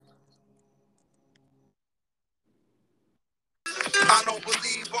I don't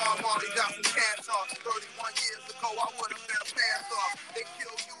believe Bob Marley got some cancer. 31 years ago, I would have been a panther. They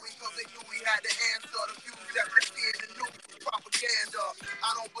killed Huey because they knew he had the answer. The views that we see in the news is propaganda.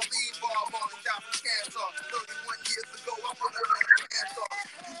 I don't believe Bob Marley got some cancer. 31 years ago, I would have been a panther.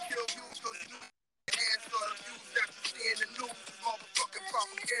 You killed Huey because you knew the answer. The views that you see in the news is motherfucking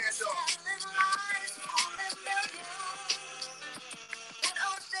propaganda.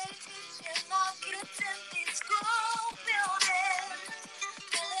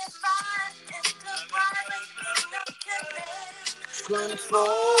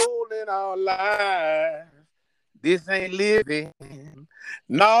 Controlling our lives. This ain't living.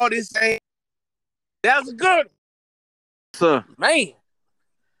 No, this ain't. That's a good one. Sir. Man.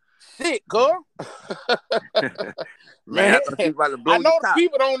 Shit, girl. Man, I know the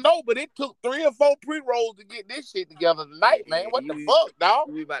people don't know, but it took 3 or 4 pre-rolls to get this shit together tonight, man. What the fuck,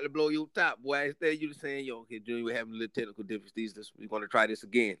 dog? We about to blow your top, boy. Instead of you saying, yo, okay, Junior, we're having a little technical difficulties. We're going to try this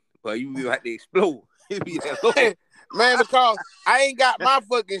again. But you be about to explode. Man, because I ain't got my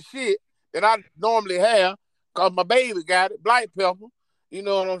fucking shit that I normally have, because my baby got it, Black Pepper. You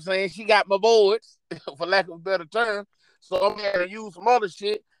know what I'm saying? She got my boards, for lack of a better term. So I'm going to use some other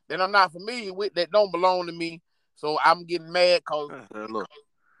shit that I'm not familiar with that don't belong to me. So I'm getting mad because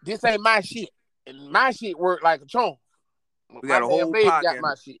this ain't my shit. And my shit work like a charm. We got a whole podcast. Got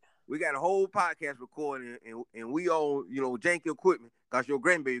my shit. We got a whole podcast recording, and we all, janky equipment because your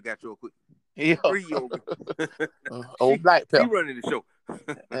grandbaby got your equipment. Yeah. Old Black Pepper. She running the show.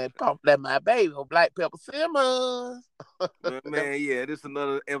 And pop that my baby, old Black Pepper Simmons. Man, yeah, this is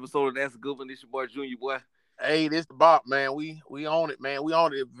another episode of That's a Good One. This your boy Junior, boy. Hey, this the Bop, man. We own it, man. We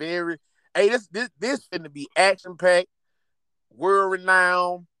own it very. Hey, this finna be action packed, world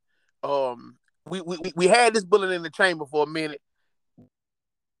renowned. We had this bullet in the chamber for a minute.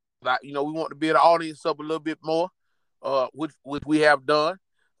 Like, we want to build the audience up a little bit more, which we have done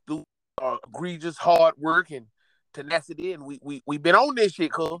through egregious hard work and tenacity, and we've been on this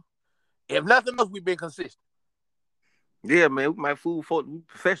shit, cuz. If nothing else, we've been consistent. Yeah, man, we might fool folk. We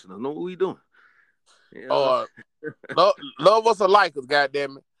professionals, know what we doing. Love us or like us,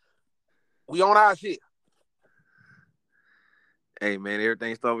 goddammit. We on our shit. Hey, man,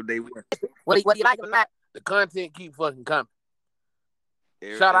 everything starts with day one. Whether you like it or not, the content keep fucking coming.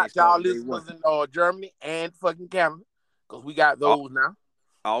 Shout out to y'all listeners in Germany and fucking Canada, because we got those now.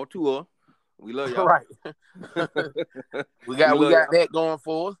 All 2 of them. We love y'all. Right. we got that going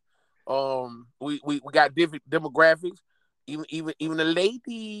for us. We got different demographics. Even the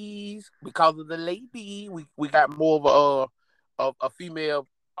ladies, because of the lady, we got more of a female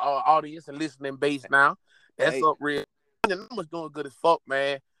audience and listening base now. That's up real. The numbers doing good as fuck,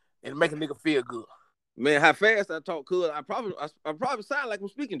 man, and make a nigga feel good. Man, how fast I talk, cuz I probably sound like I'm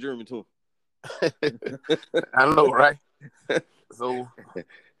speaking German to him. I know, right? So,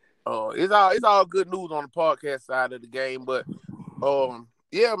 it's all good news on the podcast side of the game, but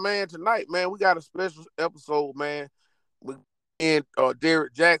yeah, man, tonight, man, we got a special episode, man. We and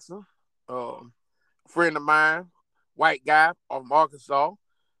Derek Jackson, friend of mine, white guy from Arkansas.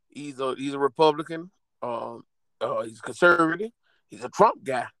 He's a Republican. He's conservative. He's a Trump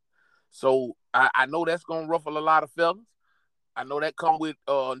guy. So I know that's gonna ruffle a lot of fellas. I know that come with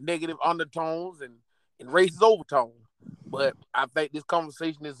negative undertones and racist overtones. But I think this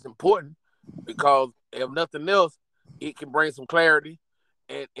conversation is important because if nothing else, it can bring some clarity.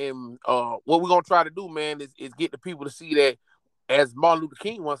 And what we're gonna try to do, man, is get the people to see that, as Martin Luther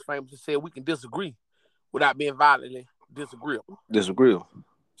King once famously said, we can disagree without being violently disagreeable.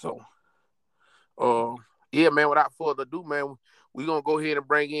 So, yeah, man, without further ado, man, we're going to go ahead and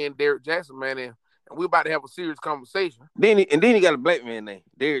bring in Derek Jackson, man, and we're about to have a serious conversation. Then he got a black man name,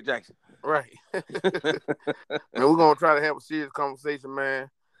 Derek Jackson. Right. Man, we're going to try to have a serious conversation,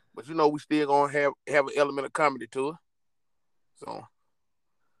 man, but we still going to have an element of comedy to it. So,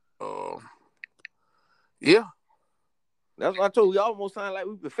 yeah. That's what I told you. We almost sound like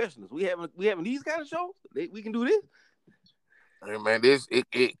we professionals. We having these kind of shows. We can do this. Hey, man,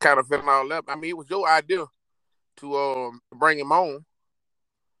 it kind of fell all up. I mean, it was your idea to bring him on,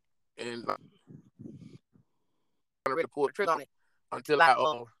 and ready to pull the trigger on it until I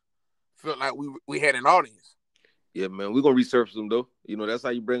felt like we had an audience. Yeah, man, we're gonna resurface them though. That's how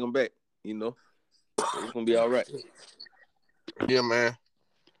you bring them back. It's gonna be all right. Yeah, man.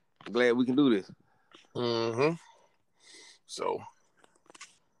 I'm glad we can do this. Mm-hmm. So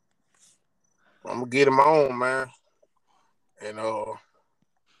I'm gonna get him on, man, and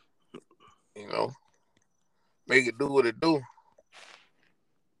make it do what it do.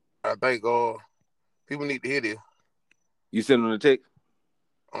 I think people need to hear this. You sending the text?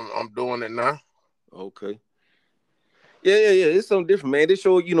 I'm doing it now. Okay. Yeah. It's something different, man. This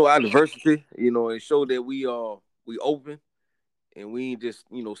show, our diversity. It show that we open and we ain't just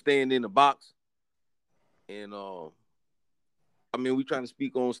staying in the box. And we trying to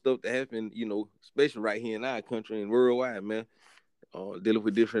speak on stuff that happened, especially right here in our country and worldwide, man. Dealing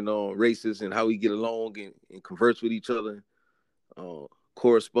with different races and how we get along and converse with each other,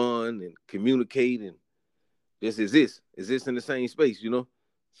 correspond and communicate and just exist in the same space,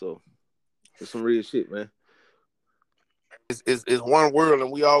 So it's some real shit, man. It's one world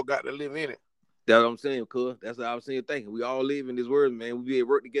and we all got to live in it. That's what I'm saying, cuz. That's what I was saying, thinking. We all live in this world, man. We be at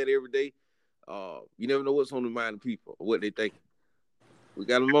work together every day. You never know what's on the mind of people or what they thinking. We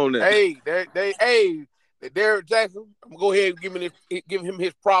got them on there. Hey, Derrick Jackson. I'm gonna go ahead and give him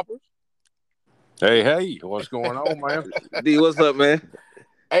his propers. Hey, what's going on, man? D, what's up, man?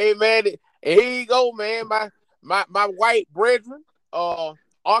 Hey, man, here you go, man. My white brethren,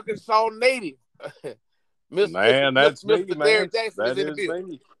 Arkansas native, Man, that's Mr. me, Derrick man. Jackson That is in the is building.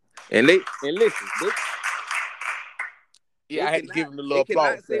 me. And listen, yeah, I had to give him a little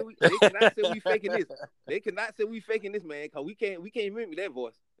applause. They cannot say we faking this. They cannot say we faking this, man, because we can't remember that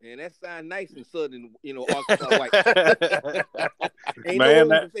voice. And that sound nice and southern, Arkansas white. Ain't Man,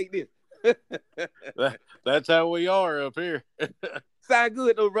 no way to fake this. That's how we are up here. Sound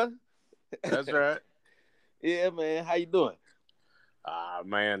good though, brother. That's right. Yeah, man. How you doing?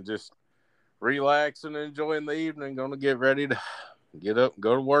 Man, just relaxing and enjoying the evening. Gonna get ready to get up and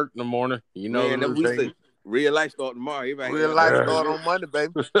go to work in the morning. Man, that we say real life start tomorrow. Real life start on Monday,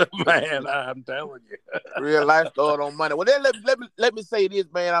 baby. Man, I'm telling you. Real life start on Monday. Well, then let me say this,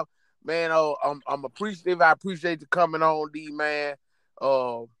 man. I'm appreciative. I appreciate you coming on, D, man.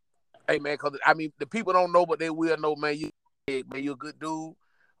 Hey, man, because the people don't know, but they will know, man. You're a good dude,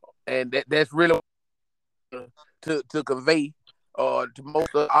 and that's really to convey to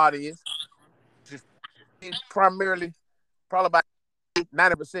most of the audience. Just primarily, probably about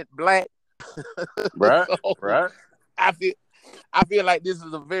 90% black. Right, So, right. I feel like this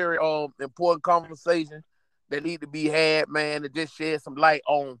is a very important conversation that need to be had, man, to just shed some light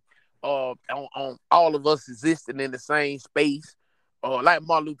on all of us existing in the same space. Like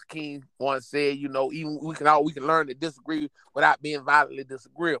Martin Luther King once said, even we can learn to disagree without being violently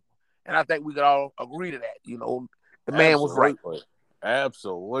disagreeable. And I think we could all agree to that. The man was right.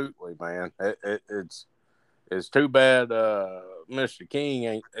 Absolutely, man. It's too bad Mr.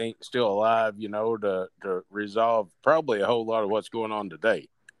 King ain't still alive, to resolve probably a whole lot of what's going on today.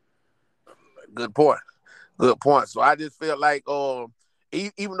 Good point. So I just feel like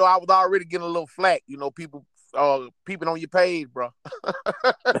even though I was already getting a little flack, people on your page, bro.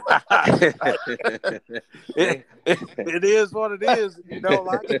 It is what it is. If you don't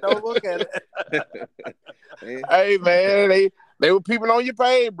like it, don't look at it. Hey, man, they were people on your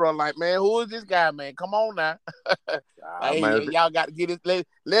page, bro. Like, man, who is this guy, man? Come on now. Y'all got to get it. Let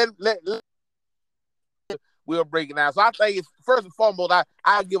we'll break it down. So I think it's first and foremost,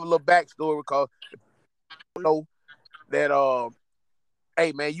 I'll give a little backstory because you know that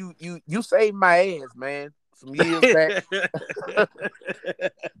hey, man, you saved my ass, man. Some years back,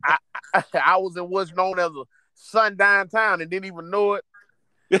 I was in what's known as a sundown town and didn't even know it.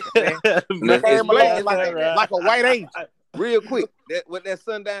 Man, came along like a white angel. Real quick, what that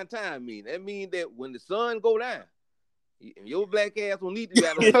sundown time mean? That mean that when the sun go down, your black ass will need to be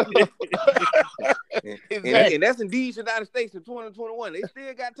out of exactly. And that's indeed the United States in 2021. They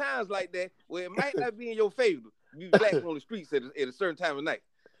still got times like that where it might not be in your favor to be black on the streets at a certain time of night.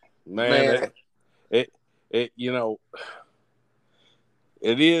 Man. It it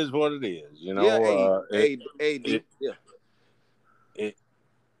is what it is,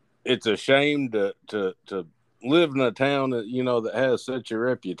 it's a shame to live in a town that has such a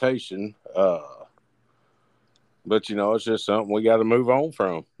reputation, but it's just something we got to move on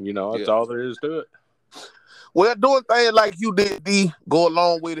from. That's all there is to it. Well, doing things like you did, D, go a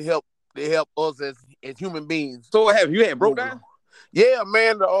long way to help us as human beings. So what happened? You had broke down? Yeah,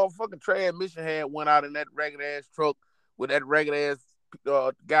 man, the fucking transmission had went out in that ragged ass truck with that ragged ass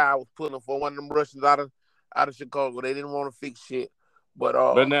guy I was pulling for one of them Russians out of Chicago. They didn't want to fix shit.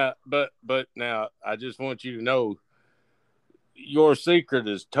 But now I just want you to know your secret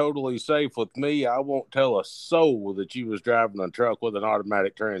is totally safe with me. I won't tell a soul that you was driving a truck with an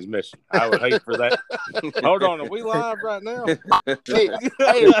automatic transmission. I would hate for that. Hold on, are we live right now? Hey,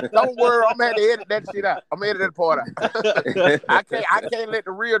 don't worry, I'm gonna edit that shit out. I'm gonna edit that part out. I can't let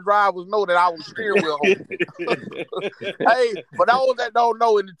the real drivers know that I was steering wheel holder. Hey, for those that don't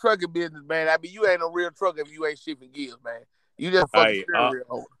know in the trucking business, man, you ain't a real trucker if you ain't shifting gears, man. You just fucking steering wheel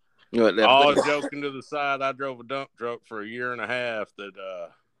holder. All joking to the side, I drove a dump truck for a year and a half that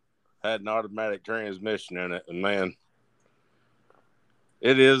had an automatic transmission in it, and man,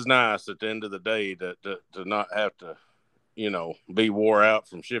 it is nice at the end of the day to not have to, be wore out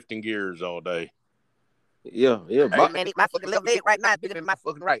from shifting gears all day. Yeah. Hey, man, my fucking left leg right now is bigger than my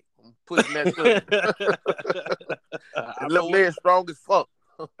fucking right. I'm pushing that shit. And left leg strong as fuck.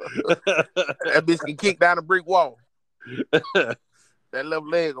 That bitch can kick down a brick wall. That left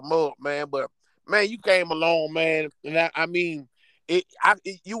leg a mug, man. But man, you came along, man. And I mean,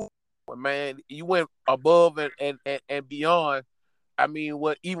 you went above and beyond. I mean,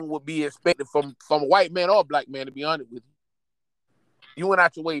 what even would be expected from a white man or a black man, to be honest with you. You went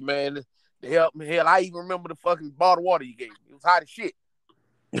out your way, man, to help me. Hell, I even remember the fucking bottle of water you gave me. It was hot as shit.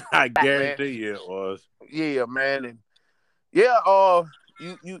 I guarantee you it was. Yeah, man. And yeah,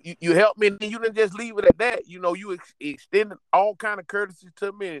 you helped me, and you didn't just leave it at that. You extended all kind of courtesy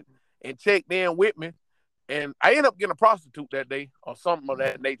to me and checked in with me. And I ended up getting a prostitute that day or something of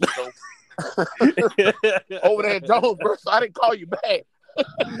that nature. So over there in Jonesboro, so I didn't call you back.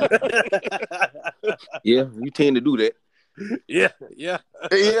 Yeah, you tend to do that. Yeah.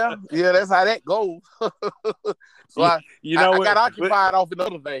 That's how that goes. So I got occupied off in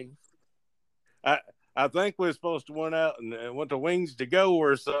other things. I think we're supposed to went out and went to Wings to Go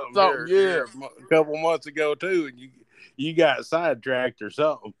or something. Yeah, a couple months ago too, and you got sidetracked or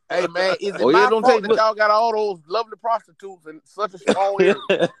something. Hey man, is it my fault that y'all got all those lovely prostitutes in such a small area?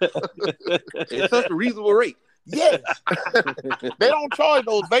 It's such a reasonable rate. Yes. They don't charge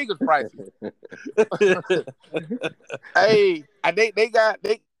those Vegas prices. Hey, they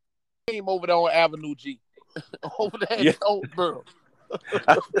came over there on Avenue G. Over there in Jonesboro.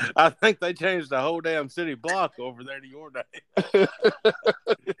 I think they changed the whole damn city block over there to your name.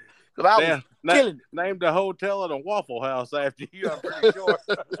 Cause I was killing it. Named a hotel and a Waffle House after you, I'm pretty sure.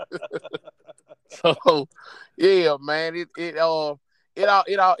 So yeah, man, it all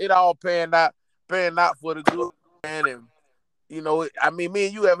panned out for the good, man. And I mean, me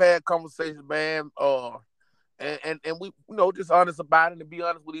and you have had conversations, man. And we, just honest about it and be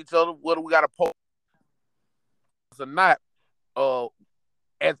honest with each other, whether we got to post or not.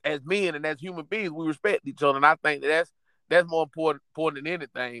 As men and as human beings, we respect each other, and I think that's more important than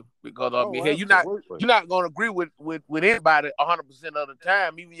anything, because you're not gonna agree with anybody 100% of the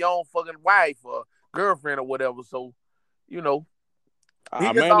time, even your own fucking wife or girlfriend or whatever. So, it's all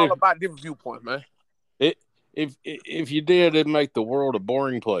about different viewpoints, man. If you did, it'd make the world a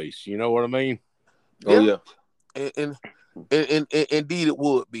boring place. You know what I mean? Oh yeah. And indeed it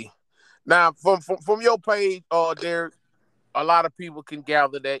would be. Now, from your page, Derek, a lot of people can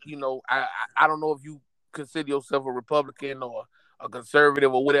gather that, I don't know if you consider yourself a Republican or a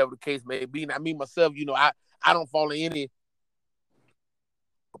conservative or whatever the case may be. And I mean, myself, I don't follow any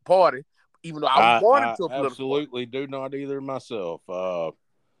party, even though I was born into a political absolutely party. Do not either myself.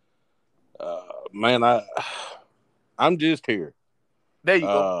 Man, I'm just here. There you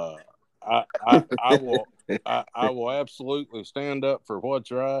go. I will absolutely stand up for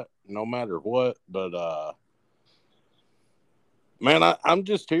what's right, no matter what. But man, I'm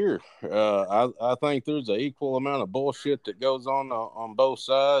just here. I think there's an equal amount of bullshit that goes on both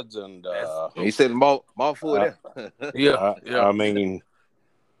sides, and he said more for that. Yeah. I mean,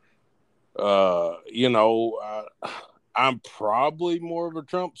 I'm probably more of a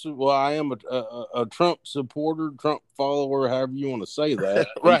Trump. Well, I am a Trump supporter, Trump follower, however you want to say that.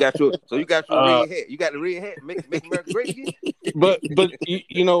 Right. You got your red hat. You got the red hat. Make America great again. But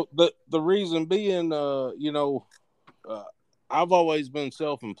the reason being, I've always been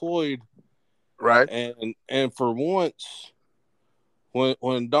self-employed, right? And for once,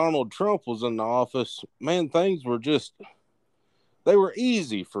 when Donald Trump was in the office, man, things were they were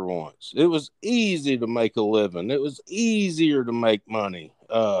easy for once. It was easy to make a living. It was easier to make money.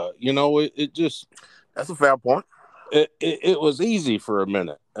 It just, that's a fair point. It was easy for a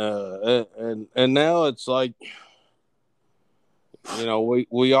minute, and now it's like,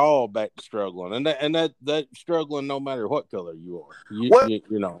 we all back to struggling, and that struggling no matter what color you are.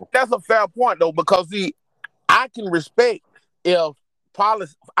 That's a fair point though, because I can respect if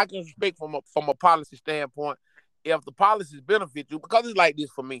policy. I can respect from a policy standpoint if the policies benefit you, because it's like this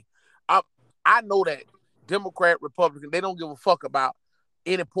for me. I know that Democrat, Republican, they don't give a fuck about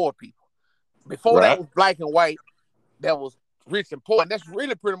any poor people. Before that was black and white, that was rich and poor, and that's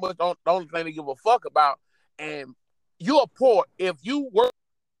really pretty much the only thing they give a fuck about. And you're poor if you work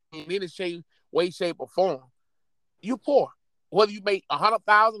in any way, shape, or form. You poor, whether you make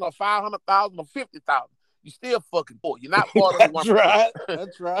 100,000 or 500,000 or 50,000. You still fucking poor. You're not part of the one.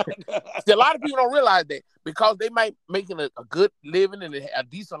 That's right. See, a lot of people don't realize that, because they might making a good living and a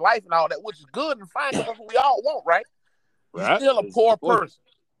decent life and all that, which is good and fine. That's what we all want, right? You're still a poor person.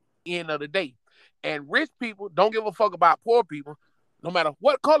 End of the day, and rich people don't give a fuck about poor people. no matter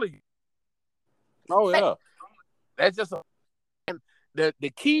what color you. Oh yeah. That's just the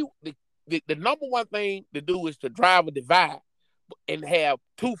key. The number one thing to do is to drive a divide and have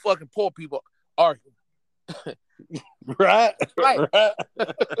two fucking poor people arguing. Right. Right. Right.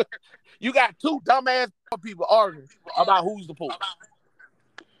 You got two dumbass poor people arguing about who's the poor.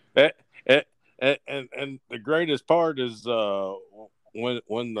 And the greatest part is when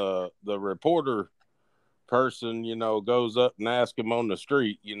the reporter person, goes up and asks him on the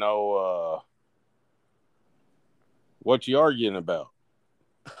street, what you arguing about?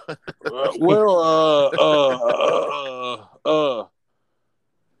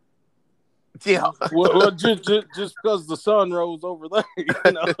 Yeah. Well, just because the sun rose over there,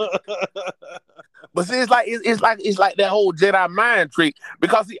 But see, it's like that whole Jedi mind trick.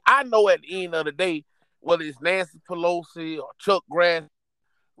 Because see, I know at the end of the day, whether it's Nancy Pelosi or Chuck Grass,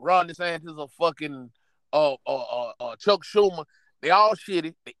 Ron DeSantis or fucking Chuck Schumer, they all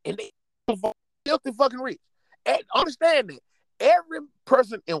shitty and they filthy fucking rich. And understand that every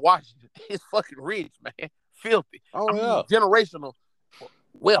person in Washington is fucking rich, man. Filthy. Oh yeah. Generational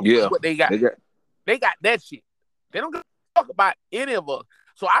wealth. Yeah. What they got. They got that shit. They don't give a fuck about any of us.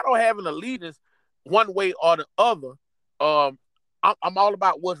 So I don't have an allegiance one way or the other. I'm all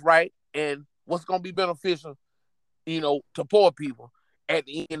about what's right and what's gonna be beneficial, to poor people at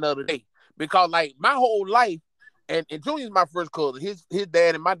the end of the day. Because like my whole life, and Junior's my first cousin. His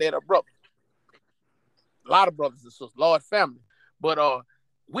dad and my dad are brothers. A lot of brothers and sisters, large family. But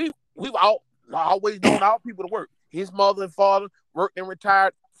we've always known our people to work. His mother and father worked and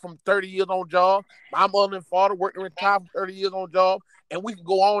retired from 30 years on job. My mother and father worked and retired from 30 years on job. And we can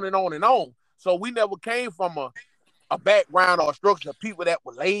go on and on and on. So we never came from a background or a structure of people that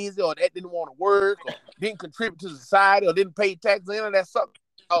were lazy or that didn't want to work or didn't contribute to society or didn't pay taxes. Any of that stuff.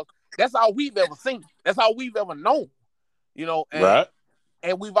 That's all we've ever seen. That's all we've ever known. And, right.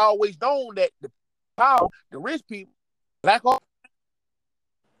 And we've always known that the power, the rich people, black or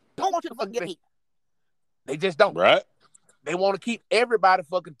don't want you to fucking get ahead. They just don't. Right. They want to keep everybody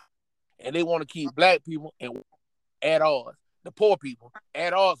fucking, and they want to keep black people and at odds. The poor people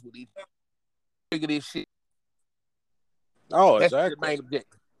at odds with each other. Figure this shit. Oh, that's exactly. The main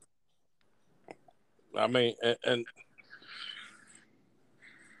objective. I mean, and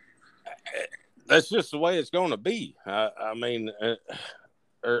that's just the way it's going to be. I mean,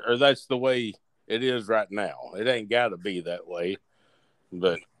 or that's the way it is right now. It ain't got to be that way,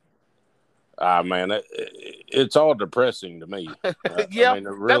 but man, it's all depressing to me. Yeah, I mean,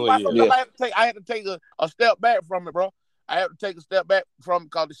 it really that's why I had to take a step back from it, bro. I had to take a step back from it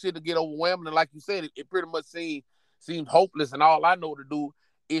because the shit to get overwhelming. And like you said, it pretty much seems hopeless. And all I know to do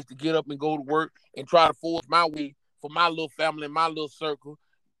is to get up and go to work and try to force my way for my little family and my little circle.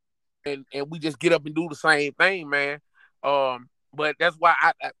 And we just get up and do the same thing, man. But that's why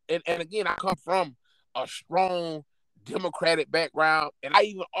and again, I come from a strong Democratic background. And I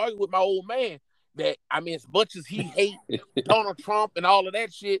even argue with my old man that, I mean, as much as he hates Donald Trump and all of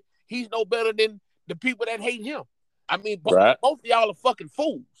that shit, he's no better than the people that hate him. I mean, both of y'all are fucking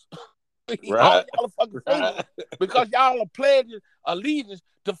fools. Right. All y'all are fucking fools because y'all are pledging allegiance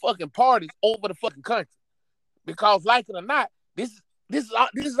to fucking parties over the fucking country. Because, like it or not, this is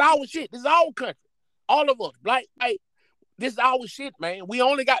our shit. This is our country. All of us, black, white, this is our shit, man. We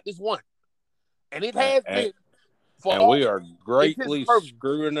only got this one, and it has been. And we are greatly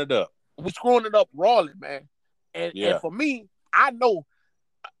screwing it up. We're screwing it up royally, man. And for me, I know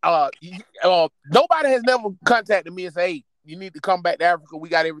nobody has never contacted me and said, "Hey, you need to come back to Africa. We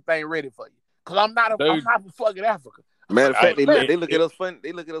got everything ready for you." Because I'm not from fucking Africa. Matter of fact, they look at us fun.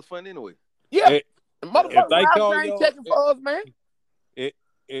 They look at us fun anyway. Yeah, motherfuckers ain't checking for us, man.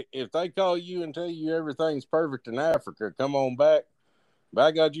 If they call you and tell you everything's perfect in Africa, come on back.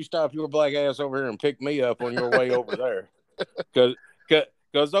 By God, you stop your black ass over here and pick me up on your way over there.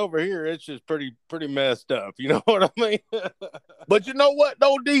 Because over here, it's just pretty messed up. You know what I mean? But you know what,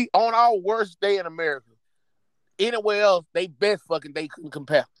 though, D? On our worst day in America, anywhere else, they best fucking day couldn't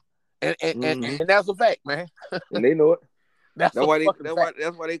compare. And that's a fact, man. And they know it. That's why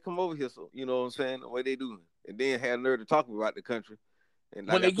they come over here. So you know what I'm saying? The way they do it. And then had nerve to talk about the country. And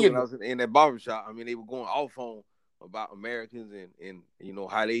like when I was in that barbershop, I mean, they were going off on about Americans and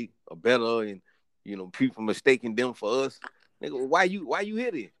how they are better and people mistaking them for us. Nigga, why you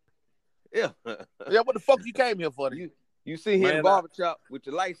here then? Yeah. Yeah, what the fuck you came here for then? You sit here in the barbershop with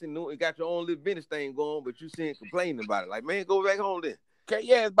your license and got your own little business thing going, but you sitting complaining about it. Like, man, go back home then. Okay,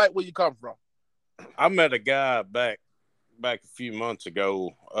 yeah, it's back where you come from. I met a guy back a few months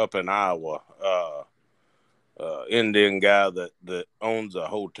ago up in Iowa, Indian guy that owns a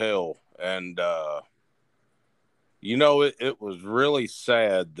hotel, and You know, it was really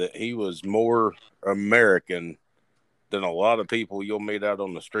sad that he was more American than a lot of people you'll meet out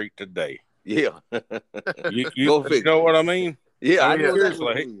on the street today. Yeah. You know what I mean? Yeah, I know seriously,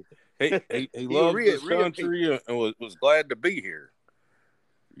 exactly what you mean. he loves real this country and was glad to be here.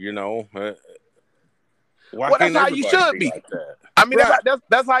 You know, why that's can't how you everybody should be. like that? I mean, Right.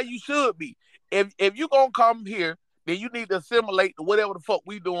 that's how you should be. If you gonna come here, then you need to assimilate to whatever the fuck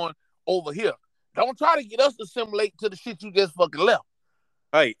we doing over here. Don't try to get us to assimilate to the shit you just fucking left.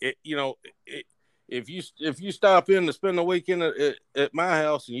 Hey, if you stop in to spend the weekend at my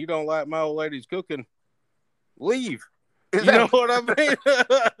house and you don't like my old lady's cooking, leave. Exactly. You know what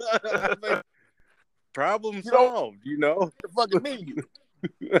I mean? Problem solved. You know what the fucking mean you.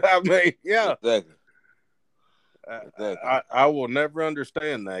 I mean, yeah. Exactly. I will never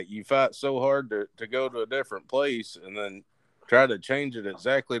understand that. You fight so hard to go to a different place and then try to change it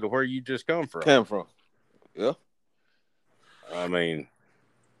exactly to where you just come from. Yeah. I mean,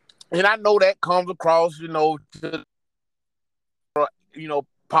 and I know that comes across, to,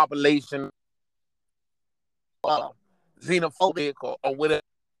 population xenophobic or whatever.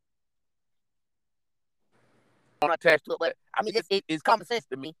 Attached to it, but I mean, it's common sense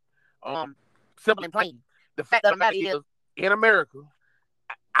to me. Simple and plain. The fact of the matter is, in America,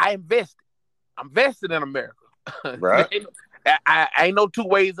 I invested. I'm vested in America. Right. I ain't no two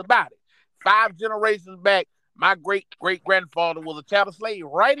ways about it. 5 generations back, my great-great-grandfather was a chattel slave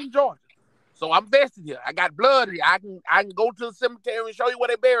right in Georgia. So I'm vested here. I got blood here. I can go to the cemetery and show you where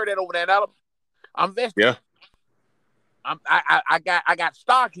they buried it over there in Alabama. I'm vested. Yeah. I got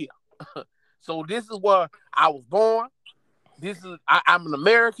stock here. So this is where I was born. I'm an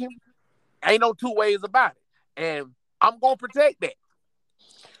American. Ain't no two ways about it. And I'm gonna protect that.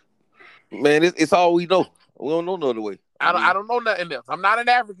 Man, it's all we know. We don't know no other way. I don't know nothing else. I'm not an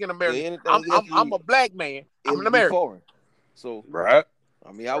African American. I'm a black man. I'm an American. Foreign. So right.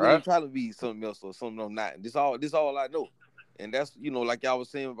 I mean, I wouldn't try to be something else or something I'm not. This all I know. And that's, like y'all was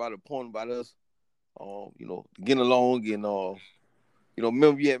saying about the point about us, getting along and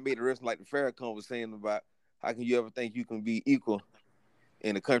remember you had made the rest like the Farrakhan was saying about how can you ever think you can be equal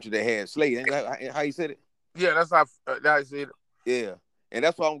in a country that had slaves? Ain't that how you said it? Yeah, that's how I said it. Yeah. And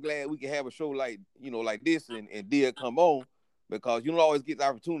that's why I'm glad we can have a show like this and Dia come on, because you don't always get the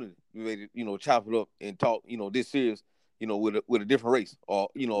opportunity to chop it up and talk, this serious, with a different race or,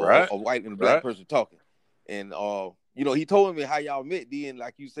 right. a white and a black person talking. And, he told me how y'all met, D, and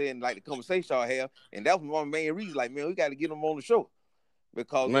like you said, like the conversation y'all have. And that was one of the main reasons, like, man, we got to get him on the show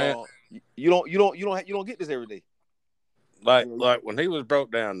because you don't get this every day. Like when he was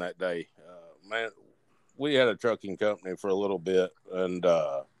broke down that day, man, we had a trucking company for a little bit, and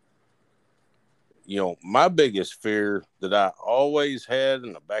my biggest fear that I always had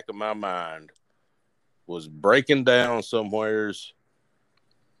in the back of my mind was breaking down somewheres,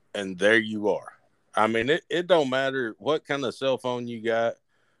 and there you are. I mean, it don't matter what kind of cell phone you got,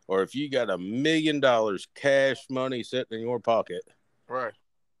 or if you got $1 million cash money sitting in your pocket. Right.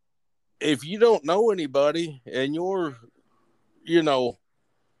 If you don't know anybody and you're,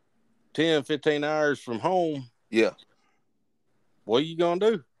 10, 15 hours from home. Yeah. What are you going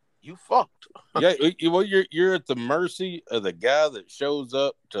to do? You fucked. Yeah. Well, you're at the mercy of the guy that shows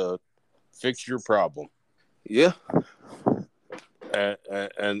up to fix your problem. Yeah.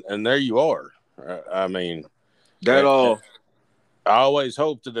 And there you are. I mean, that all. I always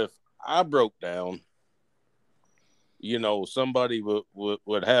hoped that if I broke down, somebody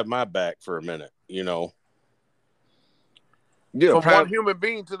would have my back for a minute, Yeah, from one human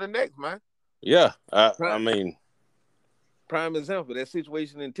being to the next, man. Yeah, I mean, prime example, that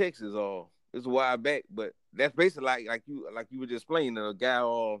situation in Texas, is a while back, but that's basically like you were just explaining. A guy,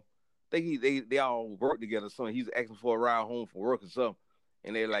 I think they all work together. So he's asking for a ride home from work or something,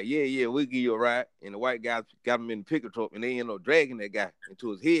 and they're like, yeah, we'll give you a ride. And the white guy got him in the pickup truck, and they end up dragging that guy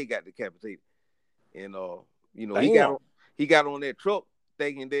until his head got decapitated. And he got on that truck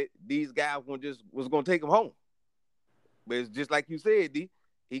thinking that these guys was gonna take him home. But it's just like you said, D.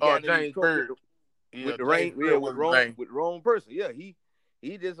 He got in the truck with the wrong person. Yeah, he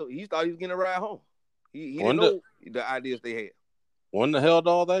thought he was getting a ride home. He didn't know the ideas they had. When the hell did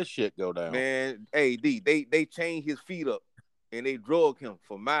all that shit go down? Man, hey, D, they chained his feet up and they drug him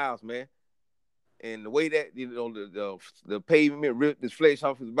for miles, man. And the way that the pavement ripped his flesh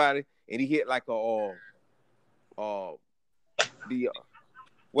off his body, and he hit like LaTonya,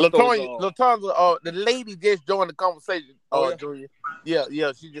 the lady just joined the conversation. Junior.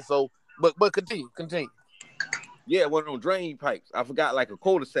 Yeah, she just so. But continue. Yeah, one of them drain pipes. I forgot, like a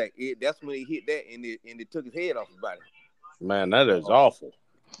cul-de-sac. That's when he hit that, and it took his head off his body. Man, that is awful.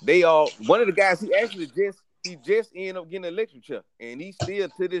 One of the guys, he actually he just ended up getting an electric chair, and he still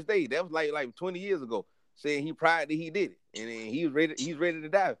to this day. That was like 20 years ago, saying he proud that he did it, and then he's ready to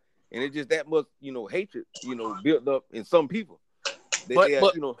die, and it's just that much hatred built up in some people. But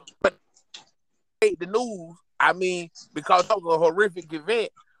the news. I mean, because that was a horrific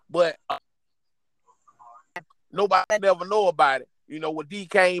event, but nobody never know about it. When D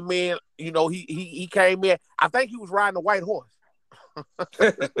came in, he came in. I think he was riding a white horse.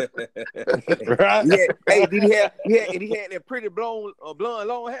 Right? Hey, did he had that pretty blonde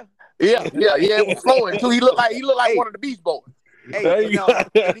long hair? Yeah. It was flowing too. He looked like one of the Beast Boys. Hey, he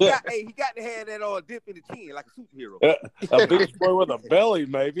got to have that dip in the chin like a superhero. A Beast Boy with a belly,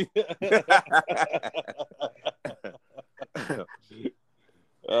 maybe.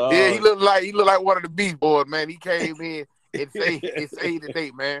 Yeah, he looked like one of the Beast Boys, man. He came in and saved the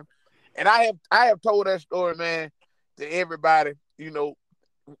day, man. And I have told that story, man, to everybody,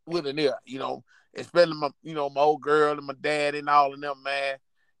 with an ear, especially my old girl and my dad and all of them, man.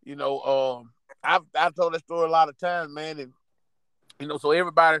 I've told that story a lot of times, man, and so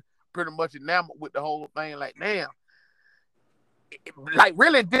everybody pretty much enamored with the whole thing, like, damn, like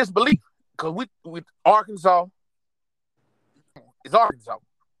really disbelief, because with Arkansas, it's Arkansas,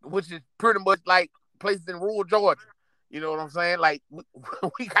 which is pretty much like places in rural Georgia. You know what I'm saying? Like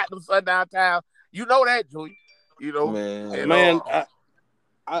we got them sundown towns. You know that, Julie. Man,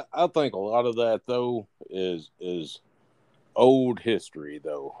 I think a lot of that though is old history,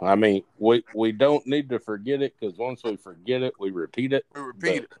 though. I mean, we don't need to forget it, because once we forget it, we repeat it.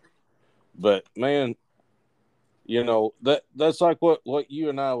 But man, that's like what you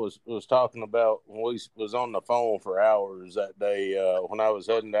and I was talking about when we was on the phone for hours that day when I was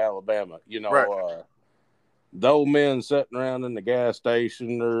heading to Alabama. Right. The old men sitting around in the gas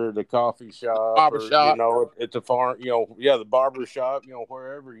station or the coffee shop, barber or shop. at the farm, the barber shop,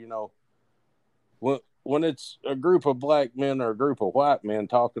 wherever, when it's a group of black men or a group of white men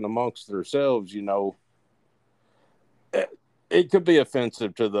talking amongst themselves, it could be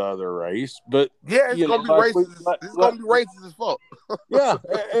offensive to the other race, but yeah, it's gonna be racist. It's gonna be racist as fuck. Yeah,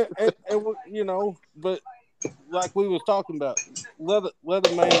 and but like we was talking about, let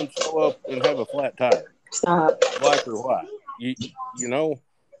a man show up and have a flat tire, black or white,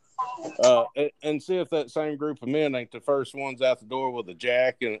 and see if that same group of men ain't the first ones out the door with a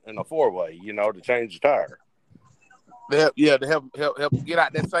jack and a 4-way, to change the tire. To help get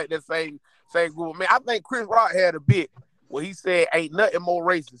out that same group. Man, I think Chris Rock had a bit where he said ain't nothing more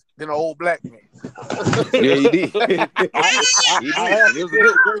racist than an old black man. Yeah, he did. I have to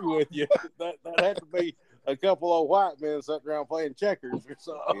agree with you. That had to be a couple of white men sitting around playing checkers or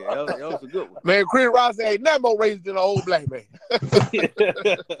something. Yeah, that was a good one. Man, Chris Rock said ain't nothing more racist than an old black man. That's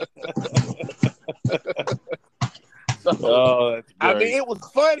great. I mean, it was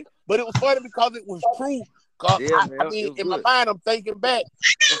funny, but it was funny because it was true. In my mind, I'm thinking back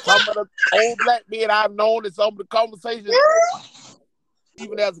to some of the old black men I've known and some of the conversations,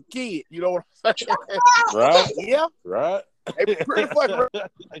 even as a kid. You know what I'm saying? Right? Yeah. Right. It's pretty funny. Right.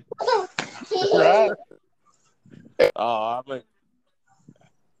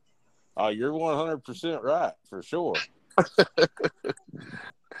 You're 100% right, for sure.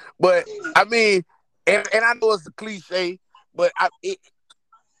 But I mean, and I know it's a cliche, but it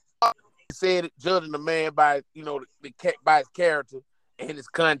said it, judging the man by by his character and his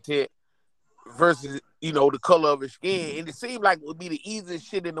content versus the color of his skin, and it seemed like it would be the easiest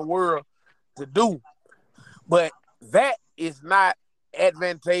shit in the world to do, but that is not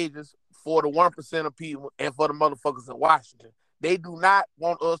advantageous for the 1% of people and for the motherfuckers in Washington. They do not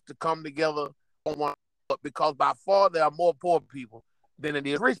want us to come together on one, because by far there are more poor people than it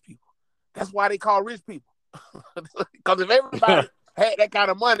is rich people. That's why they call rich people. Because if everybody had that kind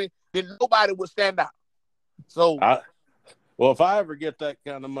of money, then nobody would stand out. So, well, if I ever get that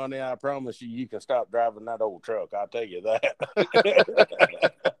kind of money, I promise you can stop driving that old truck. I'll tell you that.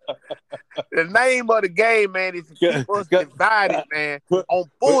 The name of the game, man, is to keep us divided, man,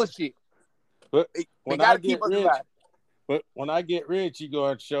 on bullshit. They got to keep us divided. But when I get rich, you're going to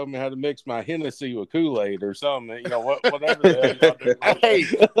have to show me how to mix my Hennessy with Kool-Aid or something. Whatever the hell y'all do. Hey,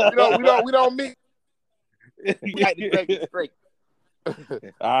 we don't mix. We like to drink it straight. All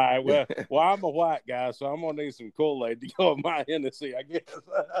right, well, I'm a white guy, so I'm gonna need some Kool-Aid to go with my Hennessy, I guess.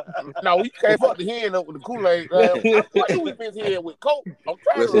 No, we can't fuck the hen up with the Kool-Aid. What do we miss here with Coke? I'm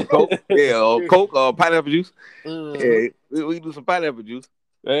trying to Coke, Coke or pineapple juice. Mm. Yeah, we do some pineapple juice.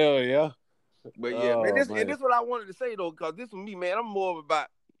 Hell yeah. But yeah, man, this is what I wanted to say though, because this with me, man, I'm more about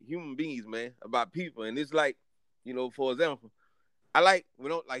human beings, man, about people, and it's like, for example, I like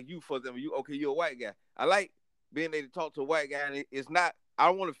you, for example, you're a white guy. I like being able to talk to a white guy, and it's not. I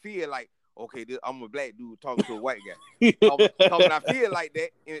don't want to feel like okay, I'm a black dude talking to a white guy. When I feel like that,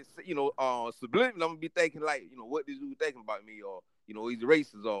 and it's, subliminally, I'm gonna be thinking like, what this dude thinking about me, or he's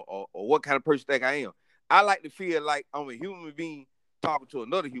racist, or what kind of person think I am. I like to feel like I'm a human being talking to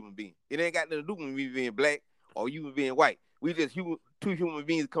another human being. It ain't got nothing to do with me being black or you being white. We just two human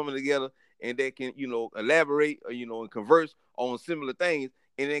beings coming together, and they can, elaborate or, and converse on similar things,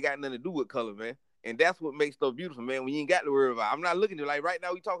 and it ain't got nothing to do with color, man. And that's what makes stuff beautiful, man. When you ain't got to worry about. I'm not looking at like right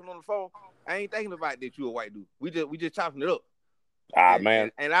now we talking on the phone. I ain't thinking about that you a white dude. We just chopping it up.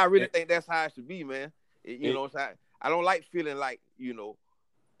 Man. And I really think that's how it should be, man. I don't like feeling like,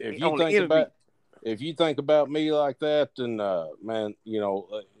 if you think about me like that, then man,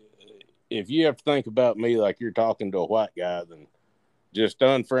 if you have to think about me like you're talking to a white guy, then just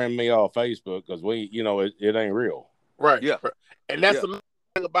unfriend me off Facebook, because it ain't real. Right. Yeah. And that's the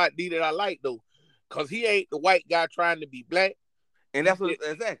thing about D that I like though, because he ain't the white guy trying to be black. And that's what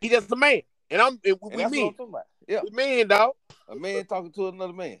exactly. He just a man. And we men. Yeah. We men, dog. A man talking to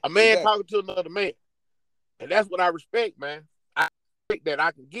another man. A man talking to another man. And that's what I respect, man. I respect that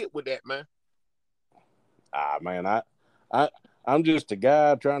I can get with that, man. Man, I'm just a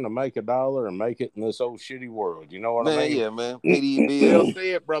guy trying to make $1 and make it in this old shitty world. You know what I mean? Yeah, man. Pay these bills. Well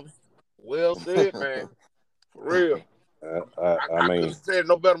said, brother. Well said, man. For real. I mean, couldn't have said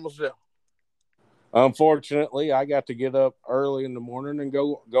no better myself. Unfortunately, I got to get up early in the morning and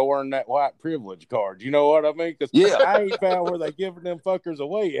go earn that white privilege card. You know what I mean? Because I ain't found where they giving them fuckers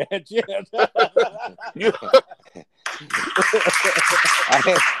away at yet.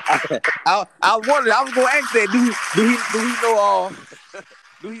 I was wondering. I was going to ask that. Do he know?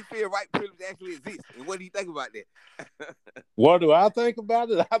 Do he feel white privilege actually exists? And what do you think about that? What do I think about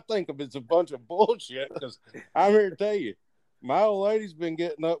it? I think it's a bunch of bullshit. Because I'm here to tell you, my old lady's been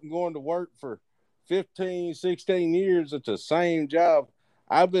getting up and going to work for 15, 16 years at the same job.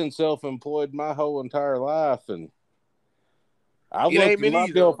 I've been self-employed my whole entire life, and I've looked at my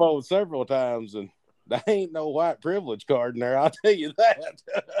billfold several times, and there ain't no white privilege card in there. I'll tell you that.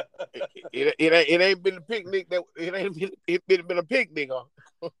 it ain't been a picnic. It's been a picnic.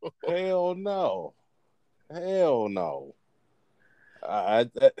 Hell no.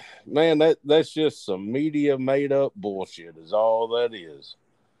 Man, that's just some media made up bullshit. Is all that is.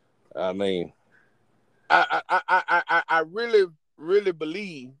 I mean, I really, really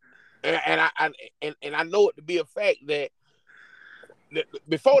believe, and I know it to be a fact that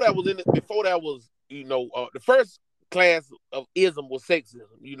before that was the first class of ism was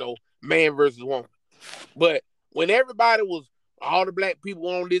sexism, man versus woman. But when everybody was, all the black people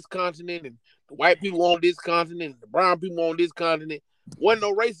on this continent and the white people on this continent and the brown people on this continent, wasn't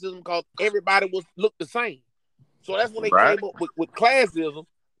no racism because everybody looked the same. So that's when they came up with classism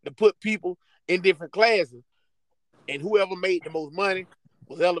to put people in different classes, and whoever made the most money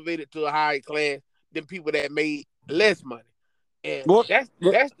was elevated to a higher class than people that made less money. And that's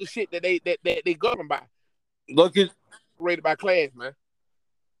the shit that they govern by. Rated by class, man.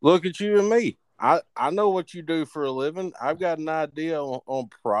 Look at you and me. I know what you do for a living. I've got an idea on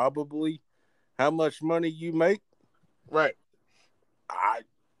probably how much money you make. Right.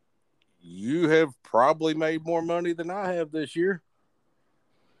 You have probably made more money than I have this year.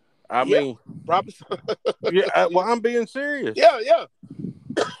 I mean, probably. Yeah. Well, I'm being serious. Yeah.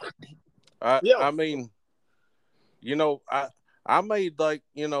 I mean, I made like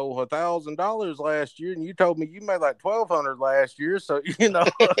 $1,000 last year, and you told me you made like $1,200 last year. So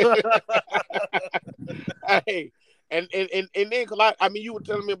Hey, and then you were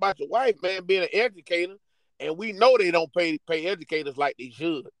telling me about your wife, man, being an educator, and we know they don't pay educators like they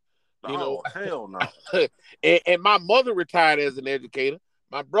should. Hell no. and my mother retired as an educator.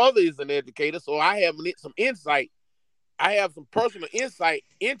 My brother is an educator, so I have some insight. I have some personal insight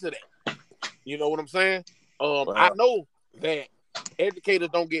into that. You know what I'm saying? I know that educators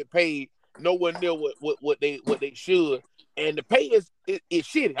don't get paid nowhere near what they should, and the pay is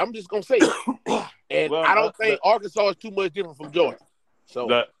shitty. I'm just gonna say it. And I don't think Arkansas is too much different from Georgia. So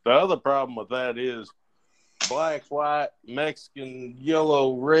the other problem with that is black, white, Mexican,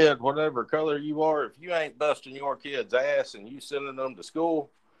 yellow, red, whatever color you are, if you ain't busting your kid's ass and you sending them to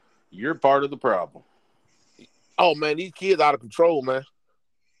school, you're part of the problem. Oh man, these kids out of control, man.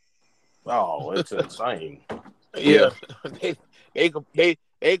 Oh, it's insane. Yeah.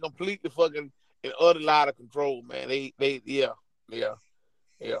 they completely fucking and utterly out of control, man. Yeah.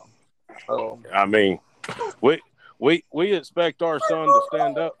 I mean, we expect our son to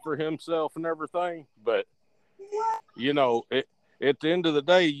stand up for himself and everything, but at the end of the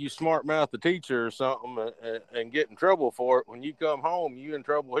day, you smart mouth the teacher or something and get in trouble for it. When you come home, you in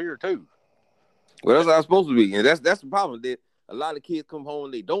trouble here too. Well, that's how it's supposed to be, and that's the problem. That a lot of kids come home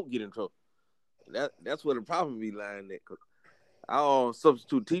and they don't get in trouble. That's where the problem be lying at. I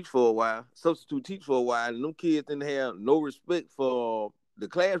substitute teach for a while, and them kids didn't have no respect for the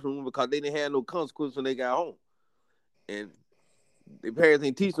classroom because they didn't have no consequence when they got home. And the parents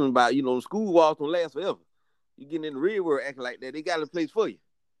ain't teaching them about, the school walls don't last forever. You getting in the real world acting like that, they got a place for you.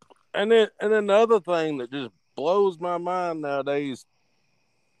 And then the other thing that just blows my mind nowadays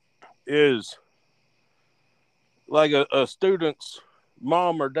is like a student's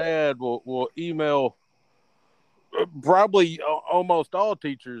mom or dad will email probably almost all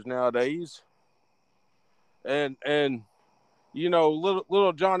teachers nowadays, and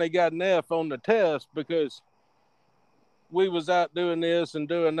little Johnny got an F on the test because we was out doing this and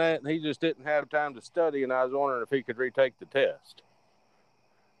doing that, and he just didn't have time to study, and I was wondering if he could retake the test.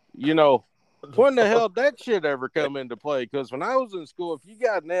 When the hell did that shit ever come into play? Because when I was in school, if you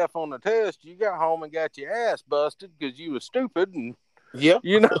got an F on the test, you got home and got your ass busted because you was stupid, and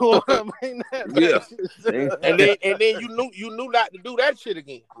you know what I mean? And then you knew not to do that shit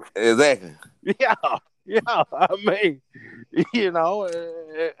again. Exactly. Yeah. I mean,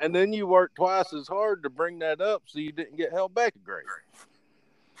 and then you work twice as hard to bring that up so you didn't get held back a grade.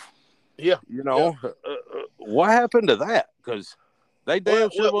 Yeah. What happened to that? Because they damn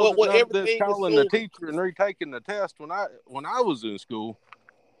sure wasn't this calling the teacher and retaking the test when I was in school.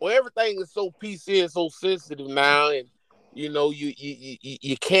 Well, everything is so PC and so sensitive now, and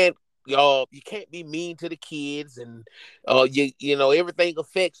you can't be mean to the kids, and everything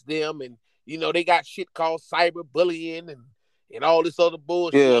affects them, and they got shit called cyberbullying and all this other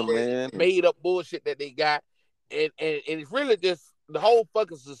bullshit, man. Made up bullshit that they got, and it's really just the whole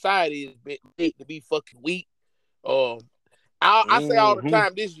fucking society is made to be fucking weak. I say all the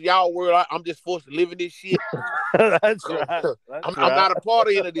time, this is y'all world. I'm just forced to live in this shit. That's right. I'm not a part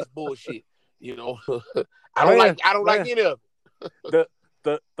of any of this bullshit. I don't like any of it.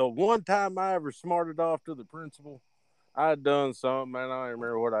 The one time I ever smarted off to the principal, I had done something, man. I don't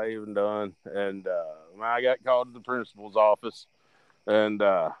remember what I even done, and I got called to the principal's office, and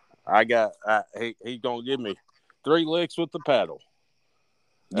he gonna give me 3 licks with the paddle,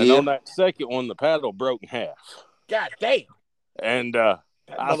 and on that second one, the paddle broke in half. God damn! And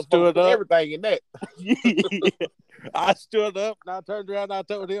I stood up. Everything in that. I stood up and I turned around and I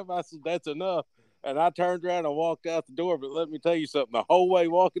told him, I said, that's enough. And I turned around and walked out the door. But let me tell you something. The whole way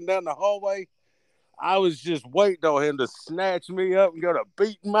walking down the hallway, I was just waiting on him to snatch me up and go to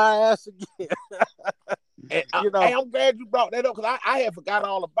beating my ass again. And I'm glad you brought that up because I had forgot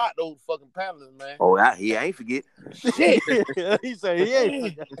all about those fucking paddlers, man. Oh, he ain't forget. Shit. He said he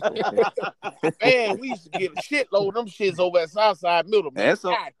ain't forget. Man, we used to get a shitload of them shits over at Southside Middle, man. That's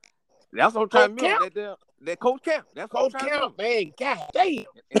what I'm trying to remember. That Coach Camp. That's Coach Camp, man. God damn.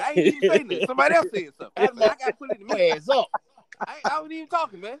 And I ain't even saying that. Somebody else said something. I got to put it in my ass up. I wasn't even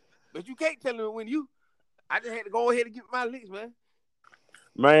talking, man. But you can't tell me when I just had to go ahead and get my licks, man.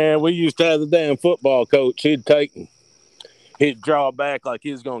 Man, we used to have the damn football coach. He'd draw back like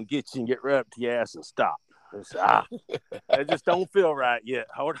he was going to get you and get right up to your ass and stop. That just don't feel right yet.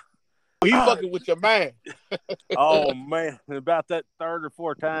 Hold on. You fucking with your man. Oh, man. And about that 3rd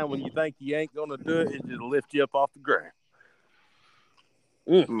or 4th time when you think you ain't going to do it, it just lift you up off the ground.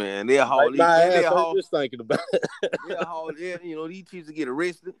 Man, they're hard. Just thinking about it. They're hard. These teachers get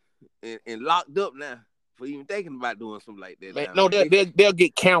arrested and locked up now for even thinking about doing something like that. Man, no, they'll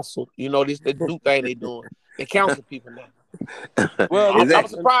get counseled. This the new thing they doing. They counsel people now. Well, I'm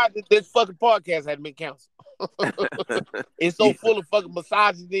surprised that this fucking podcast hadn't been canceled. It's so full of fucking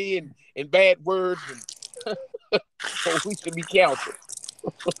misogyny and bad words, and so we should be counseled.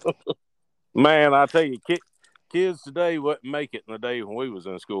 Man, I tell you, kids today wouldn't make it in the day when we was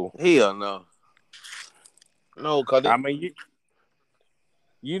in school. Hell no. No, cause I mean,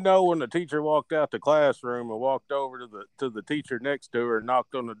 when the teacher walked out the classroom and walked over to the teacher next to her and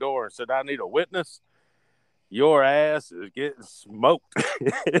knocked on the door and said, "I need a witness," your ass is getting smoked.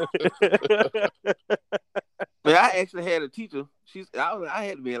 Man, I actually had a teacher. I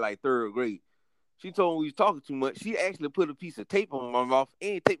had to be in like 3rd grade. She told me we was talking too much. She actually put a piece of tape on my mouth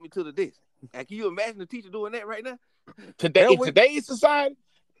and take me to the desk. And can you imagine the teacher doing that right now? Today's society?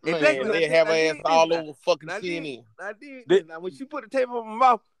 Exactly. Man, they have ass all over fucking CNN. I did. Now, when she put the tape on my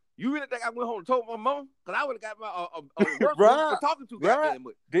mouth, you really think I went home and told my mom? Because I would have got my work for talking too goddamn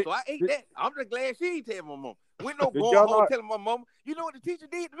much. So I ate that. I'm just glad she ain't tell my mom. Went no going home telling my mom, you know what the teacher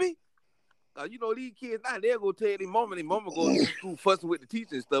did to me? These kids now, they'll go tell their mama go to school fussing with the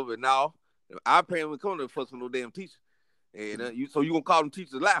teacher and stuff. And now, our parents would come to fuss with no damn teacher. And you gonna call them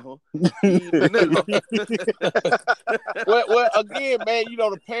teachers a lie, huh? well, again, man,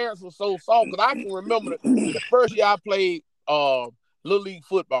 the parents were so soft because I can remember the first year I played Little League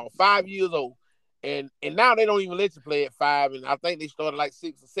football, 5 years old. And now they don't even let you play at 5, and I think they started like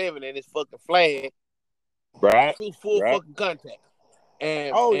 6 or 7, and it's fucking flag. Right. Full Right. fucking contact.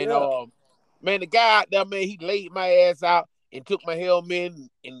 And Oh, man, the guy out there, man, he laid my ass out and took my helmet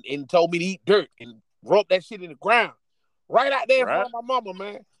and told me to eat dirt and rubbed that shit in the ground. Right out there in front of my mama,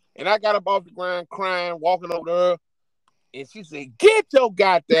 man. And I got up off the ground crying, walking over to her. And she said, "Get your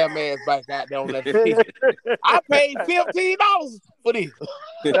goddamn ass back out there on that field." I paid $15 for this.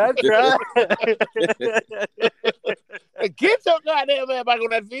 That's right. Get your goddamn ass back on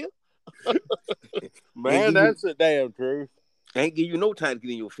that field. Man, that's the damn truth. Ain't give you no time to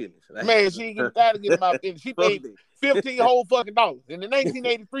get in your feelings. Man, she ain't getting tired of getting my feelings. She paid $15 whole fucking dollars. And in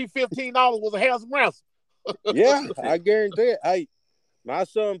 1983, $15 was a handsome ransom. Yeah, I guarantee it. Hey, my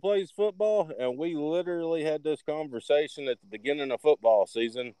son plays football, and we literally had this conversation at the beginning of football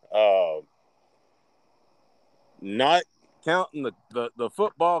season. Not counting the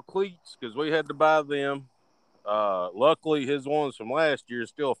football cleats because we had to buy them. Luckily, his ones from last year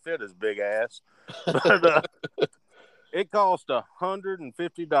still fit his big ass. But it cost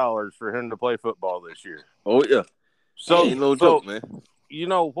 $150 for him to play football this year. Oh yeah. So ain't no joke, man. You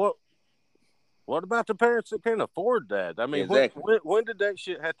know what? What about the parents that can't afford that? I mean, exactly. when did that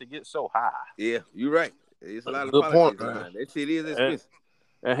shit have to get so high? Yeah, you're right. It's a lot of Good politics point, behind that shit is expensive.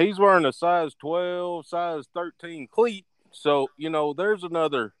 And he's wearing a size 12, size 13 cleat. So, you know, there's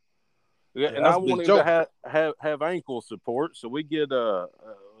another. And I want him to have ankle support. So we get a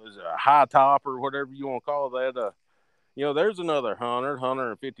high top or whatever you want to call that. You know, there's another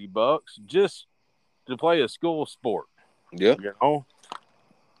 $150 just to play a school sport. Yeah. You know?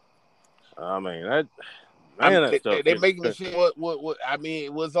 I mean, they're making the shit what I mean,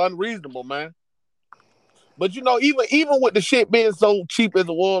 it was unreasonable, man. But you know, even with the shit being so cheap as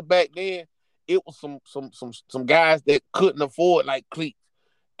it was back then, it was some guys that couldn't afford like cleats.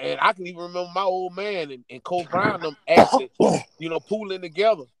 And I can even remember my old man and Coach Brown them actually, you know, pooling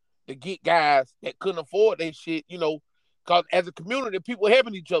together to get guys that couldn't afford that shit, you know, because as a community, people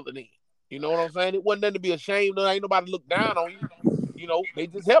helping each other then. You know what I'm saying? It wasn't nothing to be ashamed of. Ain't nobody look down on you. You know, they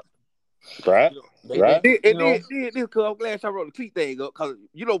just helped. Right. I'm glad y'all wrote the cleat thing up because,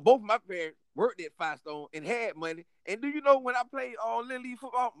 you know, both of my parents worked at Firestone and had money. And do you know when I played Little League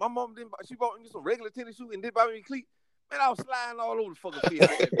football, my mom she bought me some regular tennis shoes and didn't buy me cleats. Man, I was sliding all over the fucking field.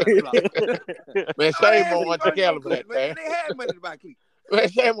 Man, shame on Auntie Gallo for that, man. They had money to buy cleats. Man,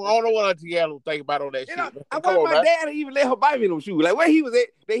 shame on, I don't know what Auntie Gallo think about all that shit. I want my dad to even let her buy me those shoes. Like, where he was at,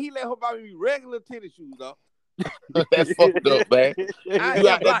 that he let her buy me regular tennis shoes, dog. That's fucked up, man. You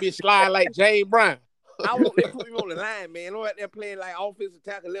got that bitch slide like James Brown. I want them to put me on the line, man. I'm out there playing like offensive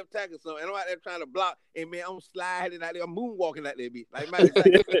tackle, left tackle, something. And I'm out there trying to block, and man, I'm sliding out there, I'm moonwalking out there, bitch. Like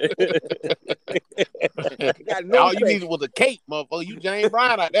all you needed was a cape, motherfucker. You James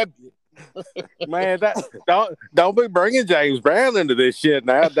Brown out there, bitch. Man, don't be bringing James Brown into this shit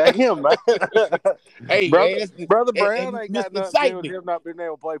now. Damn, man. Hey, brother Brown ain't got nothing to do with him not being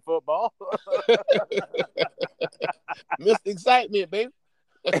able to play football. Mr. Excitement, baby.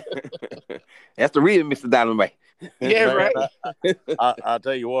 That's the real Mr. Dynamite. Yeah, man, right. I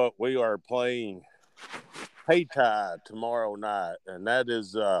tell you what, we are playing Pay Tide tomorrow night, and that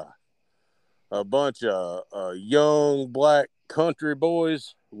is a bunch of young black country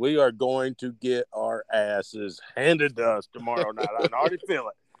boys. We are going to get our asses handed to us tomorrow night. I can already feel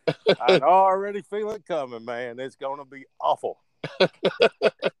it. I can already feel it coming, man. It's going to be awful.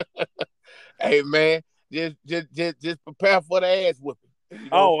 Hey, man, just prepare for the ass whooping. You know?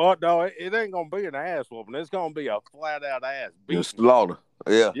 Oh, no, it ain't going to be an ass whooping. It's going to be a flat-out ass beating. Slaughter.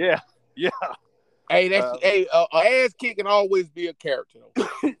 Yeah. Yeah. Hey, ass kick can always be a character.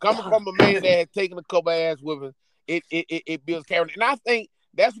 Coming from a man that has taken a couple ass whoopings, it builds character. And I think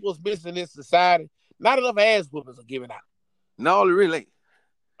that's what's missing in this society. Not enough ass whoopings are given out. No, really.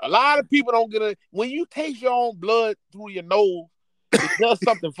 A lot of people don't get when you taste your own blood through your nose, it does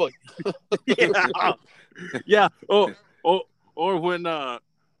something for you. Yeah. Or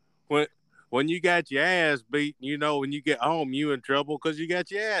when you got your ass beat, you know, when you get home, you in trouble because you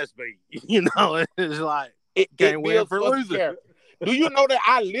got your ass beat. You know, it's like it can't win for losing. Do you know that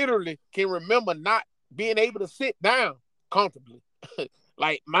I literally can remember not being able to sit down comfortably?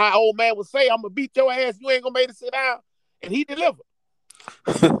 Like my old man would say, "I'm gonna beat your ass. You ain't gonna be able to sit down," and he delivered.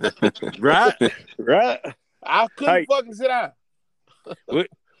 Right. I couldn't fucking sit down.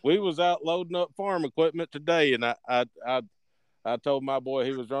 We was out loading up farm equipment today, and I told my boy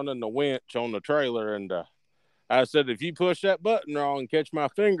he was running the winch on the trailer, and I said, if you push that button wrong and catch my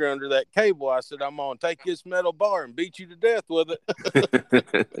finger under that cable, I said, I'm going to take this metal bar and beat you to death with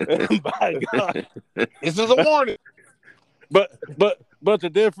it. By God. This is a warning. But But the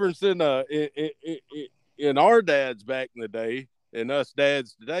difference in in our dads back in the day and us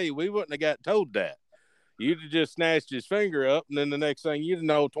dads today, we wouldn't have got told that. You'd have just snatched his finger up, and then the next thing you'd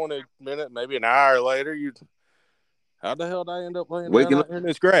know, 20 minutes, maybe an hour later, how the hell did I end up laying Waking down out up. here in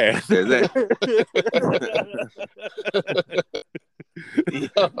this grass? Exactly.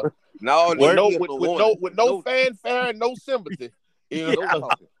 Yeah. No, With no, no, with no fanfare and no sympathy. You know,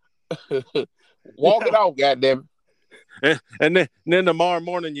 talking. walk it off, goddamn it. And then tomorrow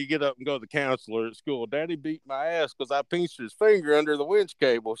morning you get up and go to the counselor at school. Daddy beat my ass because I pinched his finger under the winch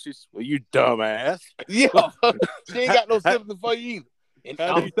cable. She's, well, you dumbass. Yeah, she ain't got no sympathy for you either. And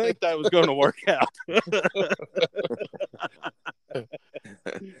how do you think that was going to work out?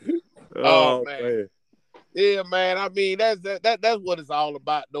 Oh man. Yeah, man. I mean, that's what it's all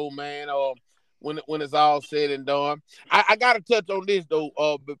about, though, man. When it's all said and done, I gotta touch on this though.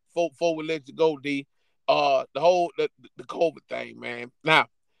 Before we let you go, D. The whole the COVID thing, man. Now,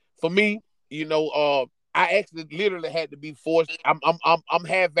 for me, you know, I actually literally had to be forced. I'm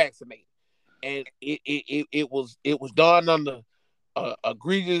half vaccinated, and it was done under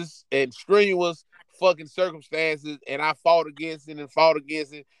egregious and strenuous fucking circumstances, and I fought against it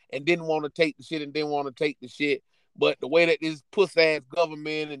and didn't want to take the shit and didn't want to take the shit. But the way that this puss ass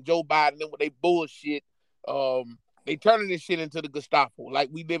government and Joe Biden and with they bullshit, they turning this shit into the Gestapo, like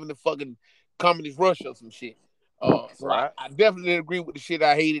we live in the fucking communist Russia or some shit. So Right. I definitely agree with the shit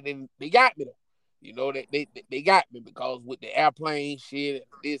I hated, and they got me though. You know, they got me because with the airplane shit and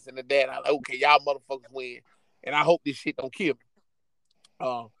this and that, I like, okay, y'all motherfuckers win, and I hope this shit don't kill me.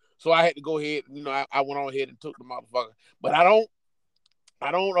 So I had to go ahead, you know, I went on ahead and took the motherfucker. But I don't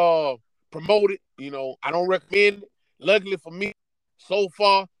promote it, you know, I don't recommend it. Luckily for me, so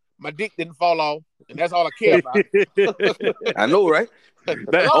far, my dick didn't fall off, and that's all I care about. I know, right? As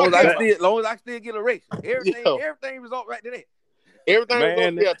long Long as I still get a race, everything result right to that. Everything was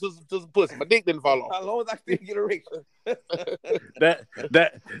up there to some pussy. My dick didn't fall off. As long as I still get a race.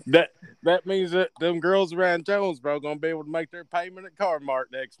 That means that them girls around Jonesboro gonna be able to make their payment at Car-Mart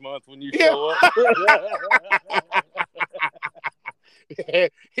next month when you show up.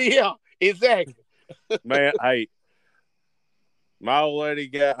 Yeah, exactly. Man, hey, my old lady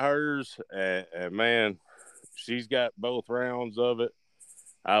got hers, and man, she's got both rounds of it.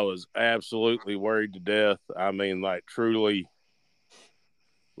 I was absolutely worried to death. I mean, like, truly,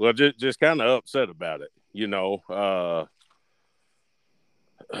 well, just kind of upset about it, you know.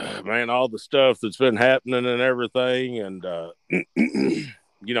 Man, all the stuff that's been happening and everything, and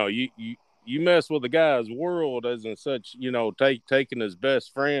you know, you mess with a guy's world as in such, you know, taking his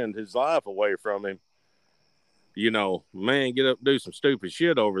best friend, his life away from him. You know, man, get up and do some stupid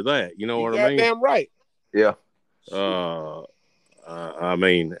shit over that. You know what I mean? Goddamn right. Yeah. I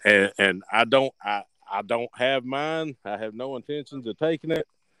mean, and I don't have mine. I have no intentions of taking it.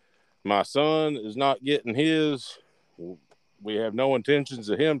 My son is not getting his. We have no intentions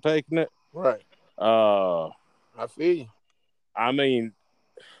of him taking it. Right. I feel you. I mean,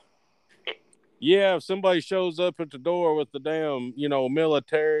 yeah, if somebody shows up at the door with the damn, you know,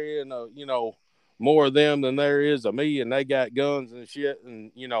 military and, you know, more of them than there is of me, and they got guns and shit,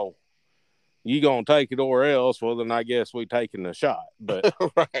 and, you know, you gonna take it or else, well, then I guess we taking the shot. But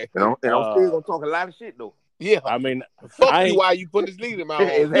right. And I'm still gonna talk a lot of shit though. Yeah. I mean, fuck you while you put this lead in my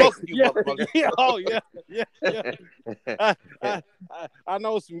arm. Fuck you, motherfucker. I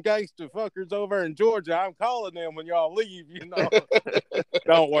know some gangster fuckers over in Georgia. I'm calling them when y'all leave, you know.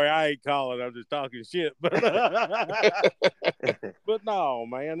 Don't worry, I ain't calling. I'm just talking shit. But no,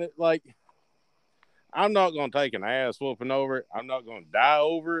 man, it, like, I'm not gonna take an ass whooping over it. I'm not gonna die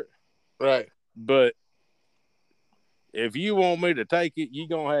over it. Right. But if you want me to take it, you're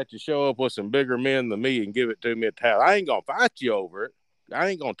going to have to show up with some bigger men than me and give it to me at the house. I ain't going to fight you over it. I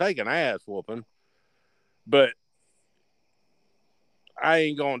ain't going to take an ass whooping. But I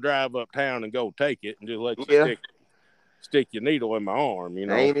ain't going to drive uptown and go take it and just let you stick your needle in my arm, you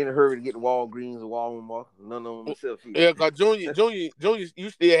know. I ain't in a hurry to get to Walgreens or Walmart. None of them myself. Yeah, because Junior, you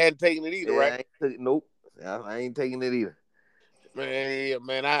still hadn't taken it either, right? Nope. I ain't taking it either.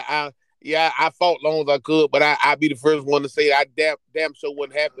 Man, I fought long as I could, but I'd be the first one to say I damn sure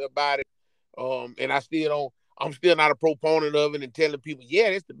wasn't happy about it. And I'm still not a proponent of it and telling people, yeah,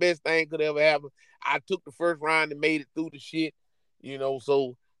 it's the best thing could ever happen. I took the first round and made it through the shit, you know,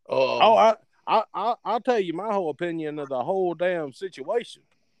 so I'll tell you my whole opinion of the whole damn situation.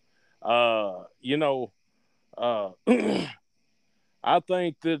 You know, I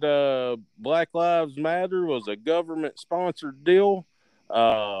think that Black Lives Matter was a government-sponsored deal,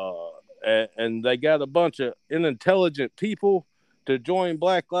 and they got a bunch of unintelligent people to join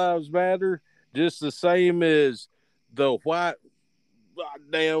Black Lives Matter, just the same as the white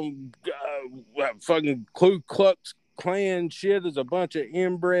damn fucking Ku Klux Klan shit is a bunch of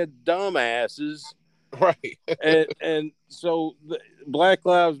inbred dumbasses. Right. and so Black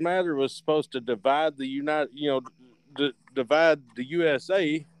Lives Matter was supposed to divide the divide the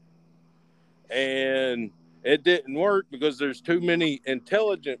USA, and it didn't work because there's too many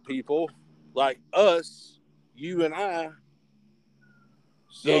intelligent people like us, you and I.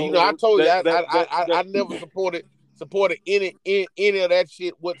 So, yeah, I told you I never supported any of that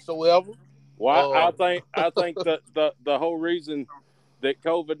shit whatsoever. Well, I think that the whole reason that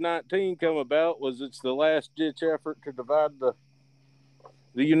COVID-19 come about was it's the last ditch effort to divide the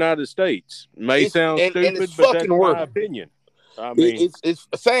United States. May sound stupid, but that's my opinion. I mean, it's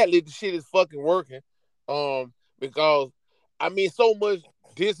sadly the shit is fucking working, because I mean so much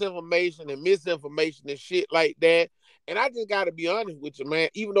disinformation and misinformation and shit like that. And I just got to be honest with you, man.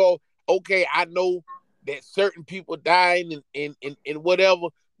 Even though, okay, I know that certain people dying and whatever,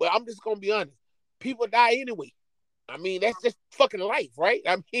 but I'm just gonna be honest. People die anyway. I mean, that's just fucking life, right?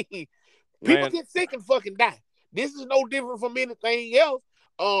 I mean, people get sick and fucking die. This is no different from anything else.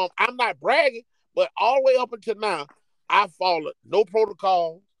 I'm not bragging, but all the way up until now, I followed no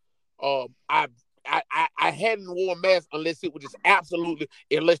protocols. I hadn't worn a mask unless it was just absolutely,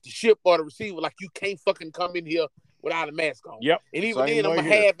 unless the ship or the receiver, like you can't fucking come in here without a mask on. Yep. And even then, I'm a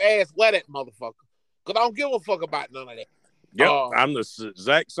half-ass wear that motherfucker. Because I don't give a fuck about none of that. Yep, I'm the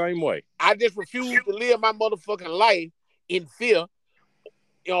exact same way. I just refuse to live my motherfucking life in fear,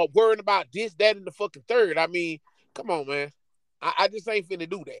 worrying about this, that, and the fucking third. I mean, come on, man. I just ain't finna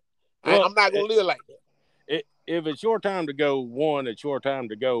do that. Well, I'm not going to live like that. If it's your time to go, it's your time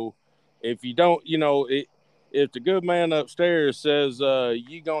to go. If you don't, if the good man upstairs says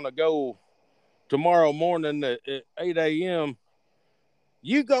you going to go tomorrow morning at 8 a.m.,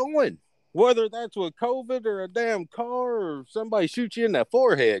 you going. Whether that's with COVID or a damn car or somebody shoots you in the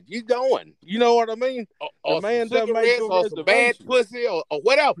forehead, you going. You know what I mean? Or the man doesn't make or some bad pussy or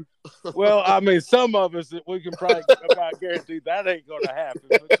whatever. Well, I mean, some of us that we can probably about guarantee that ain't going to happen.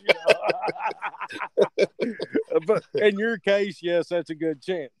 But, but in your case, yes, that's a good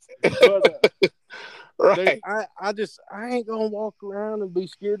chance. But, right. Dude, I ain't gonna walk around and be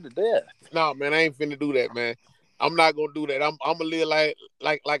scared to death. No, man, I ain't finna do that, man. I'm not gonna do that. I'm gonna live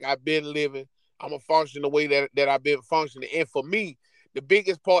like I've been living. I'm gonna function the way that I've been functioning. And for me, the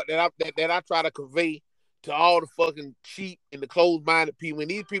biggest part that I try to convey to all the fucking cheap and the closed-minded people, and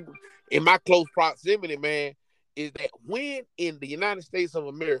these people in my close proximity, man, is that when in the United States of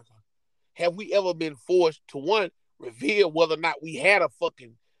America have we ever been forced to, one, reveal whether or not we had a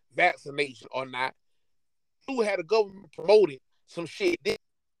fucking vaccination or not? Two, had the government promoted some shit.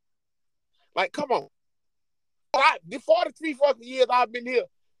 Like, come on. The 43 fucking years I've been here,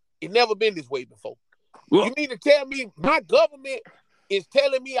 it's never been this way before. Well, you mean to tell me my government is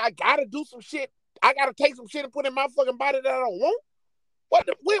telling me I gotta do some shit? I gotta take some shit and put in my fucking body that I don't want? When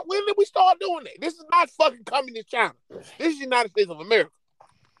did we start doing that? This is not fucking communist China. This is the United States of America.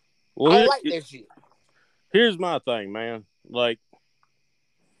 Well, I don't like that shit. Here's my thing, man. Like,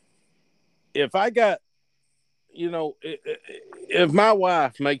 if I got, if my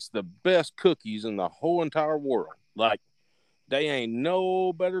wife makes the best cookies in the whole entire world, like, they ain't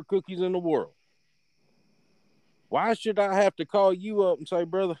no better cookies in the world, why should I have to call you up and say,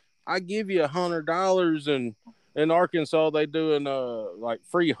 brother, I give you $100 and in Arkansas they doing like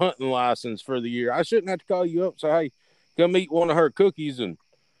free hunting license for the year. I shouldn't have to call you up and say, hey, come eat one of her cookies and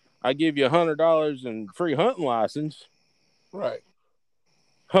I give you $100 and free hunting license. Right.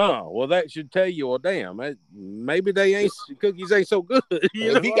 Huh? Well, that should tell you, well, damn, maybe cookies ain't so good.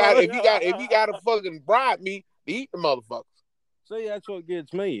 If you got to fucking bribe me to eat the motherfuckers. See, that's what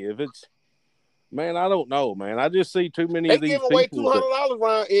gets me. If it's, man, I don't know, man. I just see too many of these people. They give away $200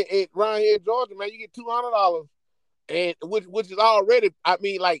 around here in Georgia, man. You get $200, and which is already, I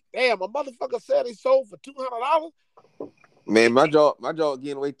mean, like, damn, a motherfucker said he sold for $200. Man, my job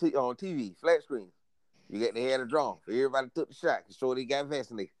getting away on TV, flat screen. You got the head of draw. Everybody took the shot to show they got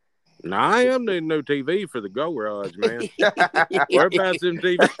vaccinated. Nah, I am needing no TV for the garage, man. Where about them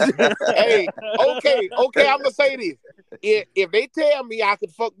TV? Hey, okay, I'm gonna say this. If they tell me I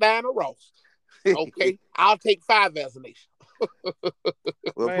could fuck Diana Ross, okay, I'll take 5 vaccinations.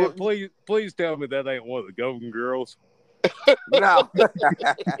 Man, please tell me that ain't one of the Golden Girls. No,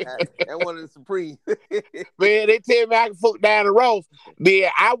 that one of the Supreme. Man, they tell me I can fuck Diana Ross, then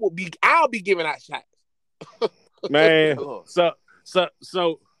I'll be giving out shots. Man,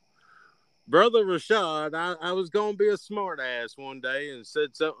 so Brother Rashad, I was gonna be a smart ass one day and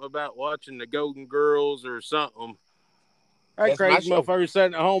said something about watching the Golden Girls or something. That That's my crazy show. motherfucker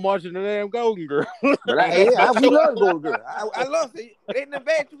sitting at home watching the damn Golden Girl. But we love the Golden Girl. I love it. It ain't nothing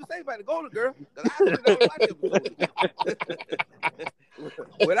bad you can say about the Golden Girl. Because I sit down and watch episodes.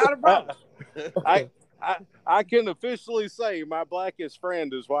 Without a problem. I can officially say my blackest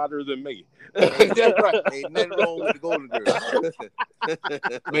friend is whiter than me. That's right. Ain't nothing wrong with the Golden Girl.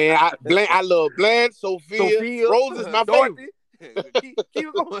 Man, I love Blanche, Sophia. Rose is my Dorothy. favorite. Keep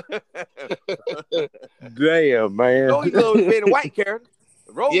it going. Damn, man. No, he loves being a white character.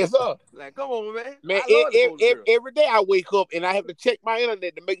 Rose. Yes, sir. Like, come on, man. Man, I love the Golden Girl. every day I wake up and I have to check my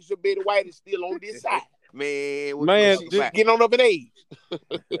internet to make sure Betty White is still on this side. Man, Just get on up in age.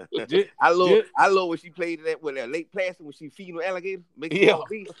 I love when she played that with that Lake Placid when she feeding the alligator. Yeah.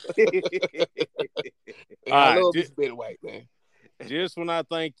 I love just, this Betty White, man. Just when I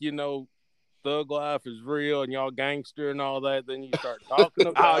think, thug life is real and y'all gangster and all that, then you start talking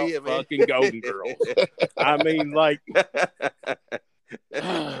about fucking Golden Girls. I mean, like,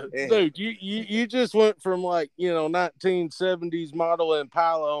 dude, you just went from 1970s model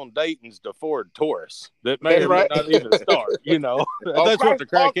Impala on Dayton's to Ford Taurus that may or may not even start. That's what the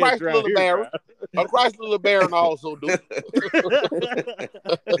crackheads around here. A Chrysler LeBaron also do.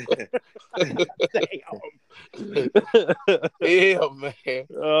 Yeah, man.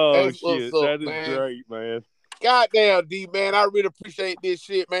 Oh, that's shit. Up, that is man. Great, man. Goddamn, D, man. I really appreciate this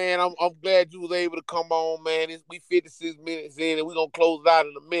shit, man. I'm glad you was able to come on, man. We 56 minutes in, and we're going to close it out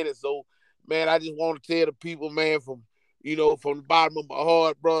in a minute. So, man, I just want to tell the people, man, from the bottom of my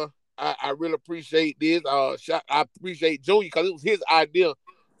heart, bro, I really appreciate this. I appreciate Junior because it was his idea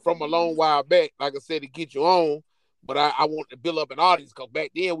from a long while back, like I said, to get you on. But I want to build up an audience because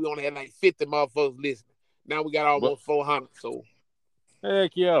back then we only had like 50 motherfuckers listening. Now we got almost 400. So,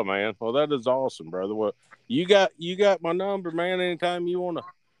 heck yeah, man. Well, that is awesome, brother. Well, you got my number, man. Anytime you wanna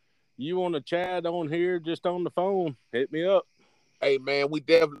chat on here, just on the phone, hit me up. Hey, man, we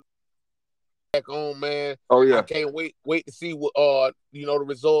definitely back on, man. Oh yeah. I can't wait to see what the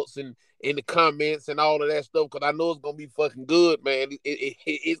results and in the comments and all of that stuff because I know it's gonna be fucking good, man.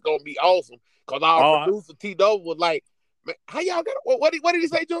 It's gonna be awesome. Cause our producer T-Double was like, man, how y'all got what did he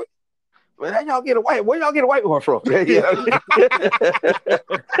say, Joey? Man, how y'all get a white? Where y'all get a white one from? Hey,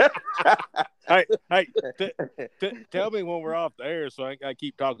 tell me when we're off the air so I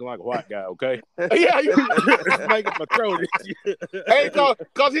keep talking like a white guy, okay? Yeah, you making my throat. Hey,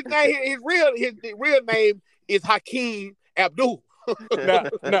 cause his real name is Hakeem Abdul.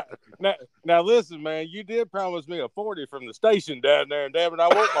 Now, listen, man. You did promise me a 40 from the station down there, and damn it, I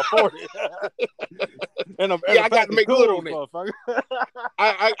want my 40. I got to make good on that.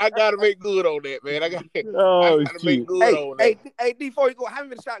 I got to make good on that, man. I got to make good on that. Hey, D, before you go, how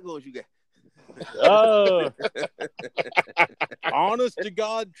many shotguns you got? Honest to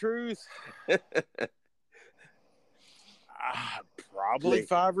God, truth. Probably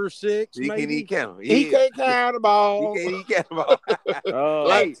 5 or 6. He can't even count them. He can't count them all. He can't even count them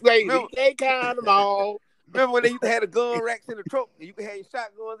all. He can't count them all. Remember when they used to have the gun racks in the truck and you could have your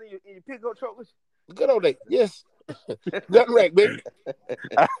shotguns in your pickup truck? Good old day. Yes. Gun rack, baby.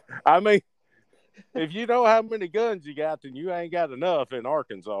 I mean, if you know how many guns you got, then you ain't got enough in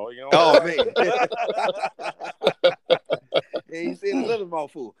Arkansas. Oh, man. Yeah, he said a little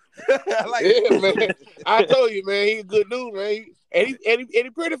mouthful. Man. I told you, man, he's a good dude, man. And he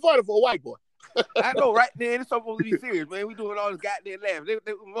pretty funny for a white boy. I know, right? Then it's supposed to be serious, man. We doing all this goddamn laughs. They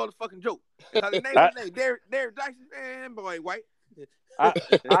motherfucking joke. His name, Derek Dyson, man, boy, white. I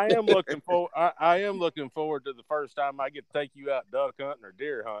am looking forward to the first time I get to take you out duck hunting or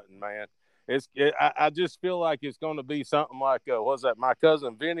deer hunting, man. I just feel like it's going to be something like what's that? My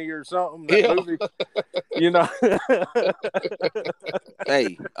Cousin Vinny or something? That movie,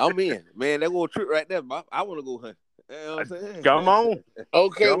 Hey, I'm in, man. That little trip right there. I want to go hunt. You know what I'm saying? Come on.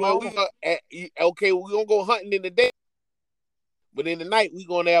 Okay, we're gonna go hunting in the day, but in the night we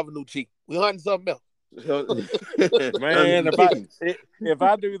going to Avenue Chief. We hunting something else. Man, if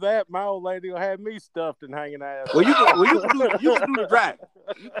I do that, my old lady will have me stuffed and hanging out. Well, you can do the drive.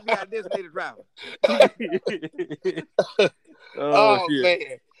 You can be our designated driver. Oh man,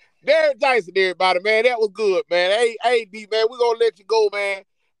 Derek Dyson, everybody, man, that was good, man. Hey, D, man, we're gonna let you go, man.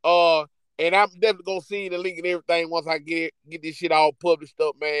 And I'm definitely gonna see the link and everything once I get this shit all published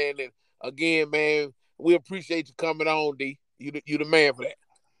up, man. And again, man, we appreciate you coming on, D. You the man for that.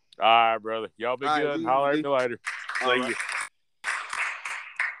 All right, brother. Y'all be good. Right, Holler at you later. See you.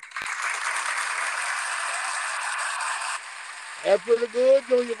 That's pretty good,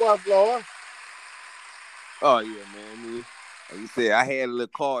 Junior Boy Floyd. Oh yeah, man. Like you said, I had a little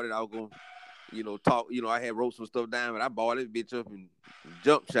card that I was gonna, talk. I had wrote some stuff down, and I bought this bitch up and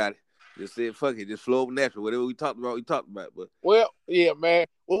jump shot it. Just said, fuck it, just flow natural. Whatever we talked about, we talked about. But Well, yeah, man.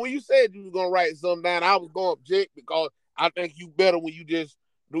 Well, when you said you was gonna write something down, I was gonna object because I think you better when you just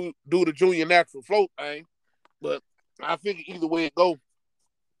do the junior natural float thing. But I figure either way it go,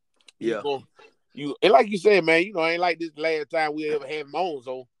 yeah, you and like you said, man, you know, ain't like this last time we ever had him on.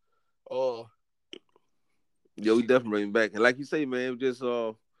 So, yeah, we definitely bring him back. And like you say, man, it was just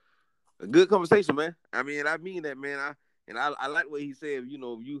a good conversation, man. I mean that, man. I like what he said. You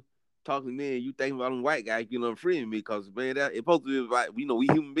know, you talking to me and you thinking about them white guys, you know, freeing me because man, that it's supposed to be about, you know, we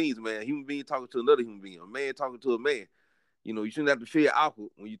human beings, man. Human being talking to another human being, a man talking to a man. You know, you shouldn't have to feel awkward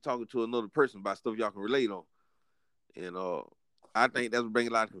when you're talking to another person about stuff y'all can relate on. And I think that's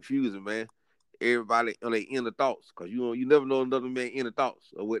bringing a lot of confusion, man. Everybody on their inner thoughts, because you never know another man's inner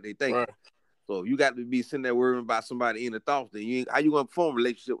thoughts or what they think. right. So if you got to be sitting there worrying about somebody's inner thoughts, then how you gonna form a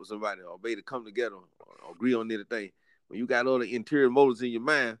relationship with somebody or be able to come together or agree on anything? When you got all the interior motives in your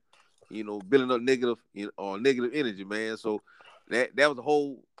mind, you know, building up negative or negative energy, man. So that was a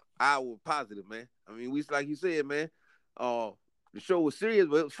whole hour of positive, man. I mean, we like you said, man. The show was serious,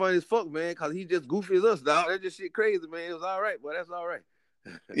 but it was funny as fuck, man, because he just goofy as us, dog. That just shit crazy, man. It was all right, but that's all right.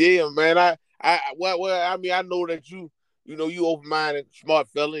 Yeah, man. I mean, I know that you know, you open-minded, smart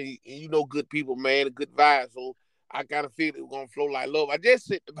fella, and you know good people, man, a good vibe. So I kind of figured it was gonna flow like love. I just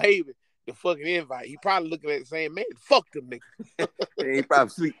sent the baby the fucking invite. He probably looking at it saying, man, fuck them niggas. He probably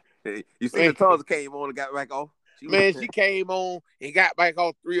sleep. You see the Tarzan came on and got back off? She came on and got back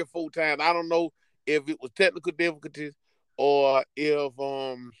off 3 or 4 times. I don't know if it was technical difficulties or if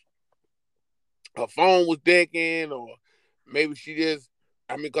her phone was decking or maybe she just,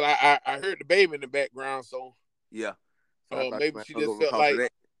 I mean, because I heard the baby in the background, so yeah. So maybe she just felt like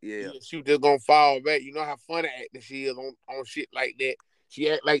yeah, she was just gonna fall back. You know how funny acting she is on shit like that.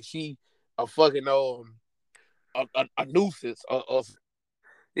 She act like she a fucking a nuisance.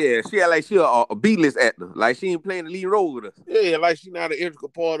 Yeah, she act like she a B-list actor. Like she ain't playing the lead role with us. Yeah, like she not an integral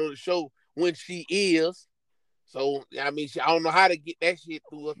part of the show when she is. So I mean, I don't know how to get that shit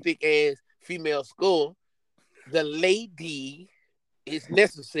through a thick ass female skull. The lady is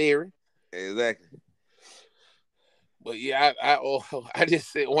necessary. Exactly. But yeah, I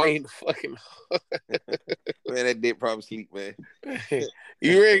just said Wayne fucking man, that dick probably sleep, man.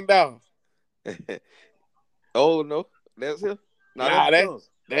 You ring down. Oh no, that's him. Nah, that's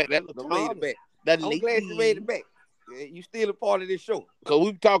made it back. I'm glad you made it back. You still a part of this show. Cause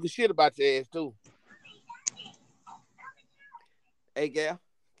we talking shit about your ass too. Hey gal,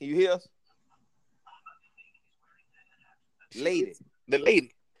 can you hear us? Lady. The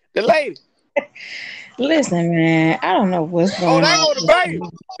lady. Listen, man, I don't know what's going on. Oh, that go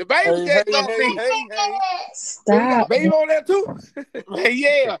the baby. The baby just jumped Hey. Stop. Baby on there too?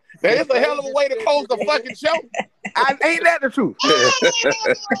 Yeah, that is a hell of a way to close the fucking show. Ain't that the truth?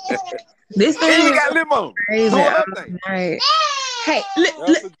 This thing you got limo. crazy. Right. Hey,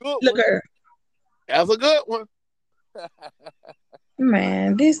 look her. That's a good one.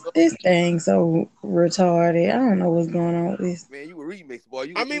 Man, this thing so retarded. I don't know what's going on with this. Man, you a remix, boy.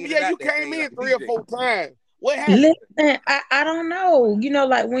 You came in 3 or 4 times. What happened? Listen, I don't know. You know,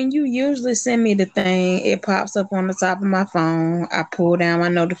 like when you usually send me the thing, it pops up on the top of my phone. I pull down my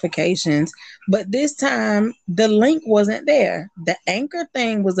notifications. But this time, the link wasn't there. The Anchor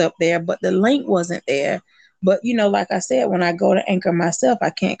thing was up there, but the link wasn't there. But, you know, like I said, when I go to Anchor myself,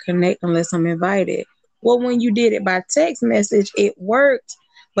 I can't connect unless I'm invited. Well, when you did it by text message, it worked.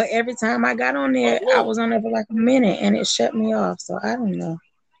 But every time I got on there, I was on there for like a minute and it shut me off. So I don't know.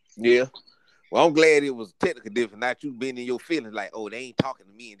 Yeah. Well, I'm glad it was technical different, not you being in your feelings like, oh, they ain't talking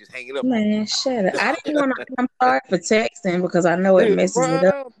to me and just hanging up. Man, shut up. I didn't want to. I'm sorry for texting because I know it messes it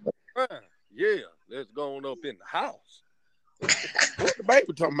up. Yeah, let's go on up in the house. What the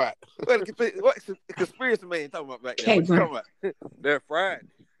baby talking about? What's the conspiracy man talking about right now? Hey, what you talking about? That Friday.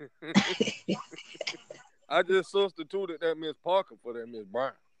 I just substituted that Miss Parker for that Miss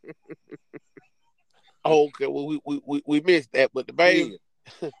Brown. Okay, well we missed that, but the baby.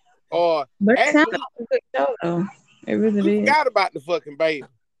 But it sounded like a good show, though. It really did. Forgot about the fucking baby.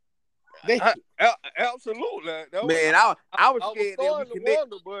 Absolutely. Man, I was scared that we connect.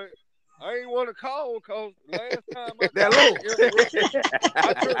 Wonder, but I ain't want to call because last time I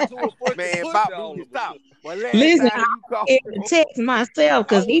turned to a fucking man, pussy Bob, all you of a stop. Well, listen, I had to text myself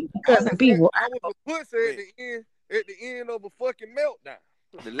because he be cussing people. I was a pussy at the end of a fucking meltdown.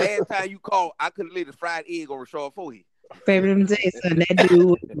 The last time you called, I could have laid a fried egg on Rashard forehead. Baby, let me tell you something. That dude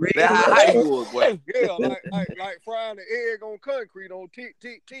was real. That's how high you was, boy. Yeah, like frying the egg on concrete on tick.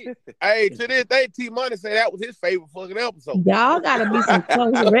 Hey, to this day, T Money said that was his favorite fucking episode. Y'all gotta be some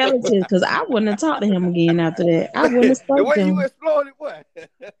close relatives because I wouldn't have talked to him again after that. I wouldn't have spoken The way to him. you exploded, what?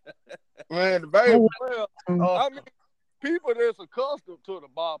 Man, the baby. Well, Oh, I mean, people that's accustomed to the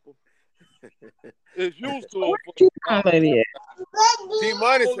bopper is used to What it. you calling it? T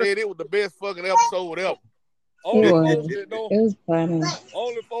Money said it was the best fucking episode ever. Only It folks was. that don't, It was funny.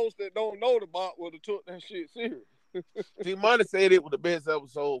 only folks that don't know the bop would have took that shit serious. T Money said it was the best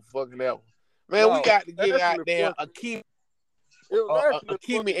episode fucking ever. Man, we No, got to get out actually there fucking- Akimi, It was actually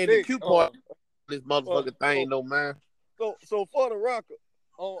Akimi fucking and the dick, Q part. This motherfucking so- thing, though, man. So for the record,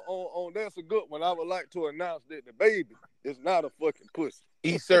 on that's a good one. I would like to announce that the baby is not a fucking pussy.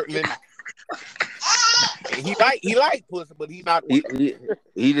 He certainly not. He like pussy, but he's not. He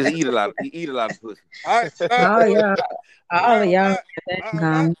just eat a lot. He eat a lot of pussy. Oh yeah. All of y'all. I'm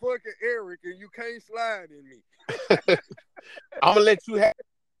not fucking Eric, and you can't slide in me. I'm gonna let you have.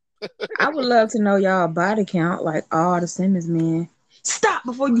 I would love to know y'all body count, like all the Simmons men. Stop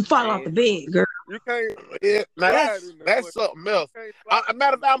before you fall off the bed, girl. You can't. Yeah, now slide in the that's fucking- something else. you can't slide A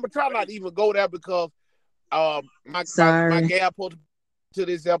matter of fact, I'm gonna try not to even go there because my Sorry. gal put to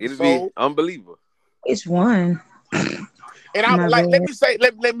this It'll be episode, unbelievable. Which one? and I My was like, bad.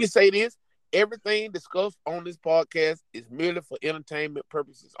 let me say this: everything discussed on this podcast is merely for entertainment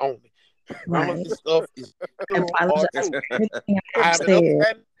purposes only. None of Right. this stuff is. I apologize for everything I I have said. an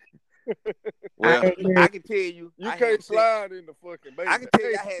understanding. Well, agree. I can tell you, You I can't had slide in the fucking baby. I can tell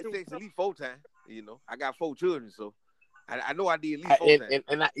you, I had sex at least 4 times. You know, I got 4 children, so I know I did at least 4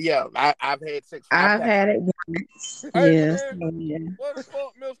 times. I've had sex. I've had it once. Hey, Yes. man. Yeah. What the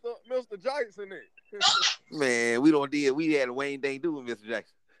fuck, Mr. Jackson is? Man, we had a Wayne Dang do with Mr.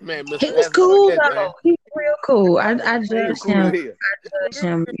 Jackson. Man, Mr. He was Jackson, cool fuck that, man. though. He was real cool. I He was judged cool him. as hell. Judged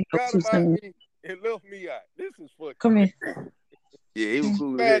him. Forgot Too about soon. me and left me out. This is fucking. Come here. Yeah, he was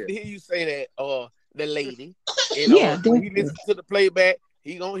cool as Glad hell. to hear you say that, the lady. And, Yeah, when he definitely. listens to the playback,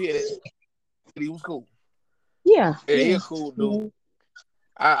 he gonna hear that. He was cool. Yeah. Yeah, he Yeah. a cool dude.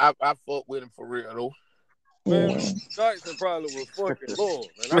 I fuck with him for real though. Man, Yeah. Jackson probably was fucking Lord.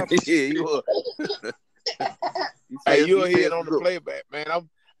 And I Yeah, he was. Hey, you'll he hear said it on the good. playback, man.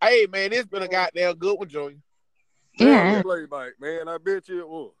 Hey, man, it's been a goddamn good one, Junior. Yeah. playback, man. I bet you it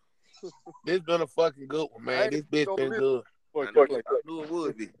was. This been a fucking good one, man. This bitch been good. I Fucking knew it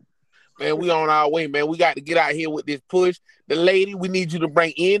would be. Man, we on our way, man. We got to get out here with this push. The lady, we need you to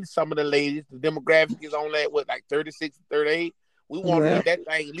bring in some of the ladies. The demographic is on that, like 36, 38. We want to Yeah. get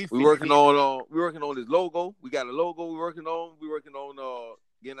that thing at least. We're working on this logo. We got a logo we're working on. We're working on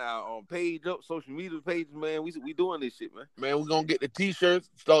getting our page up, social media pages, man. We doing this shit, man. Man, we're going to get the t-shirts,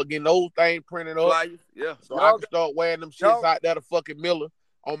 start getting those things printed up. Flyers, yeah. So I can start wearing them shits y'all- out there to fucking Miller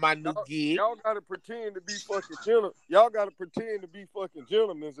on my new gig. Y'all gotta pretend to be fucking gentlemen. Y'all gotta pretend to be fucking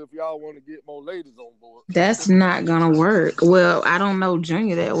gentlemen if y'all want to get more ladies on board. That's not gonna work. Well, I don't know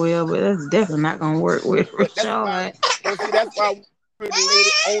Junior that well, but that's definitely not gonna work with But that's why, Rashad. but see, that's why we put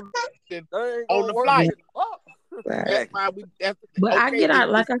the lady on. They ain't On gonna the work flight. with fuck. Right. That's why we. But I get out,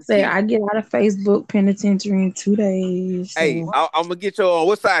 like I said, I get out of Facebook penitentiary in 2 days. So. Hey, I'm gonna get your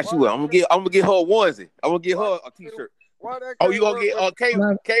what size shoe? I'm gonna get her a onesie. I'm gonna get her a t-shirt. Why that Oh, you can't gonna get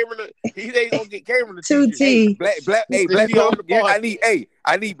work Cameron? He ain't gonna get Cameron the Two t-shirt. T. Black She pepper. on the Yeah, party.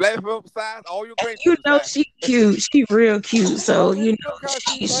 I need black pepper size. All your great You know size. she cute. She real cute. So you know Look how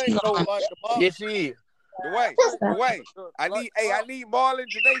she think, though, gonna. like the mom. Yes, she is. The way. I need Marlon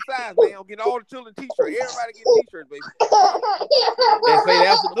Janae size, man. I'm getting all the children t-shirts. Everybody get t-shirts, baby. They say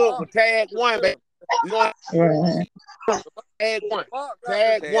that's a good one. Tag one, baby. We gonna Right. tag one. Mark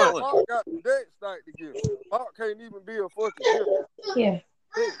Tag Tag one. one. Mark got the dead stack to give. Mark can't even be a fucking gentleman. Yeah.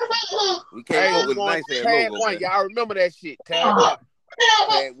 We Hey, came up we with a going nice ass tag logo. one. Man. Y'all remember that shit? Tag one.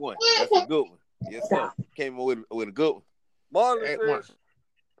 Tag one. That's a good one. Yes, sir. Came up with a good one. Marlon Tag said, one.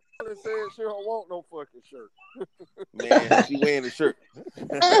 she don't want no fucking shirt. Man, she wearing the shirt.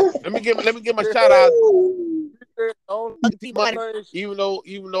 Let me give my shout out. He said, "Only T-Money. thing she- Even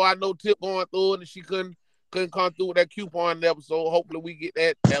though I know Tip going through it and she couldn't come through with that coupon episode. Hopefully we get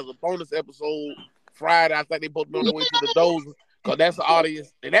that as a bonus episode Friday. I think they both be on their way to the dozer because that's the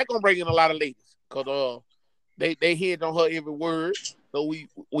audience and that's gonna bring in a lot of ladies because they hear on her every word. So we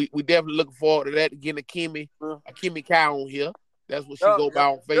definitely looking forward to that. Getting a Kimmy Cow on here. That's what she go by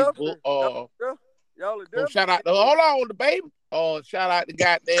on Facebook. Y'all are So definitely. shout out to hold on the baby. Shout out to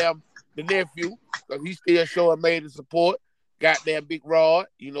goddamn the nephew because he still showing major support. Goddamn Big Rod,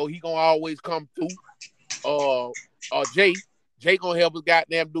 you know he gonna always come through. Jay gonna help us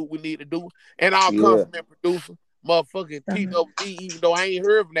goddamn do what we need to do, and our consummate producer, motherfucking TWD. Even though I ain't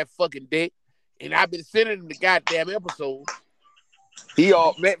heard from that fucking dick, and I've been sending him the goddamn episode. Matter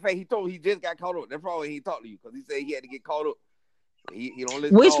of fact, he told me he just got caught up. That's probably he talked to you because he said he had to get caught up. He don't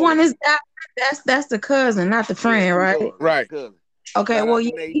listen. Which to all one of is that? That's the cousin, not the friend, it. right? Right. Cousin. Okay, Shout well, out to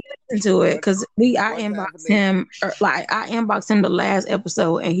yeah, Nate. he listened to it because I One time for inboxed Nate. him, I inboxed him the last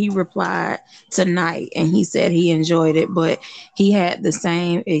episode, and he replied tonight, and he said he enjoyed it, but he had the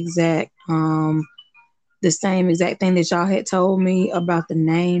same exact thing that y'all had told me about the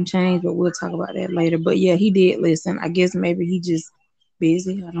name change, but we'll talk about that later. But yeah, he did listen. I guess maybe he just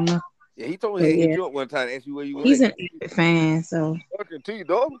busy. I don't know. Yeah, he told me But he hit yeah, you up one time to ask you where you he's at. an Avid fan, so Fucking T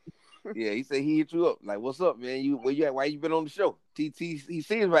Double. Yeah, he said he hit you up. Like, what's up, man? You where you at? Why you been on the show? TT, he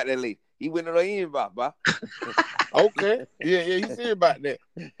serious about that lady. He went to the inbox, bro. Okay. Yeah, he serious about that.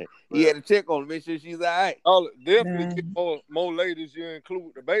 He had to check on her, make sure she's all right. I'll definitely nah. get more ladies. You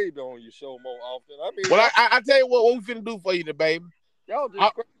include the baby on your show more often. I mean, Well, I tell you what we finna do for you, the baby. y'all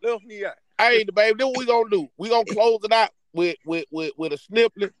just left me out. Hey, the baby, this what we gonna do. We gonna close it out with a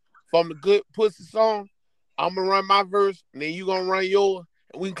snippet from the Good Pussy song. I'm gonna run my verse, and then you gonna run yours,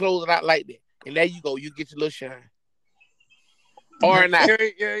 and we can close it out like that. And there you go. You get your little shine. Or not.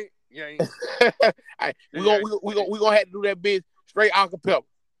 Yeah. Right, we gonna have to do that bitch straight acapella.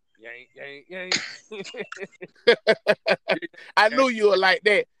 Yank. I knew you were like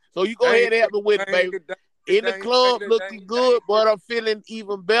that. So you go ahead and help me with it, baby. In the club looking good, but I'm feeling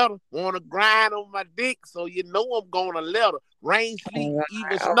even better. Wanna grind on my dick, so you know I'm gonna let her. Rain, sleet,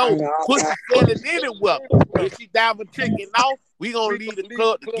 even snow. Pussy feeling anywhere. If she down for tricking off, we gonna leave the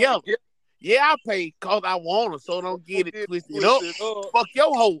club together. Yeah, I pay cause I want her, so don't get it twisted up. Fuck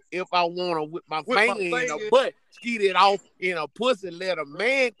your hoe if I want her with my finger in her butt. Skeet it off in a pussy, let a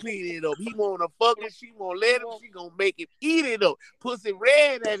man clean it up. He wanna fuck it, she won't let him, she gonna make him eat it up. Pussy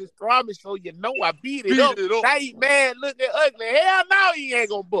red at his throbbing, so you know I beat it up. Now he mad looking ugly. Hell no, he ain't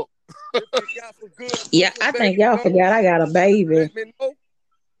gonna book. Yeah, I think y'all forgot I got a baby. Let me know.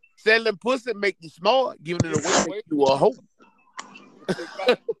 Selling pussy make you smart, giving it away make you a hoe.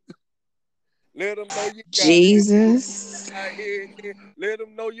 Let them know you got Jesus. it. Let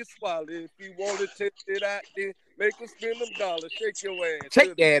them know you swallow it. If you want to test it out, then make them spend them dollars. Shake your ass.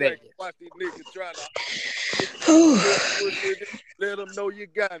 Shake that ass. Watch these niggas try to. Let them know you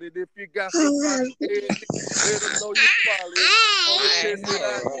got it. If you got some let them know you swallow it. Want to test it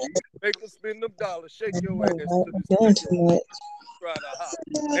out, make them spend them dollars. Shake your ass. Doing too much. Try to hop.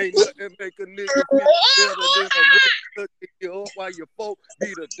 Ain't nothing make a nigga feel better than a red looking you up while your folk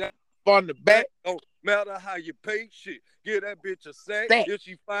beat her down. On the back. Don't matter how you pay shit. Give that bitch a sack. If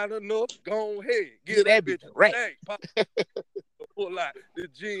she fine enough, go ahead. Give that bitch a sack. Pull out the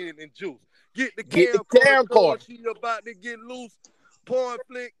gin and juice. Get the camcorder. She about to get loose. Porn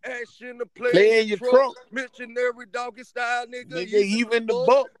flick action to play in your trunk. Missionary doggy style, nigga. Even the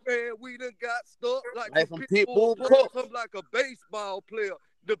buck. Man, we done got stuck like some pit bull cup. I'm like a baseball player.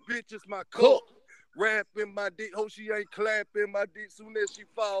 The bitch is my cup. Rapping my dick, hope she ain't clapping my dick. Soon as she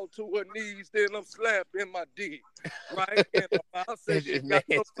fall to her knees, then I'm slapping my dick. Right? And I say she got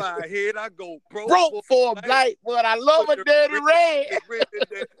the fire head. I go broke for a blight, but I love a dirty red.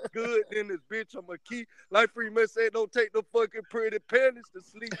 Good in this bitch, I'm a key. Like Freeman said, don't take the fucking pretty panties to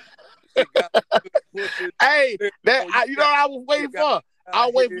sleep. Hey, you know what I was waiting for? I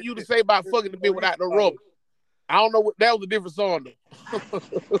was waiting for you to say about fucking the bitch without no rubber. I don't know what that was a different song though.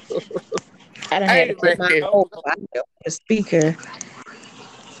 I done had to put my whole the speaker.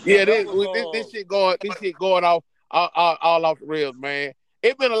 Yeah, this shit going off all off the rails, man.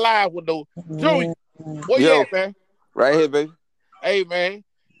 It been alive with those. Joey, where you at, man? Right here, baby. Hey, man.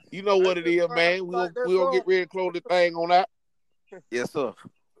 You know what it is, man. We gonna get ready to close this thing on out. Yes, sir.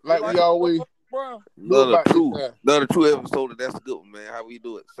 Like we always. Another true episode. That's a good one, man. How we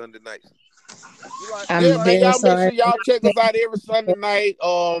do it Sunday nights. I'm man, y'all sorry. make sure y'all check us out every Sunday night.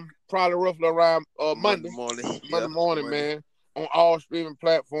 Probably roughly around Monday morning, man. On all streaming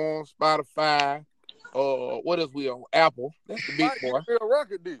platforms, Spotify. What else we on? Apple. That's the big boy. A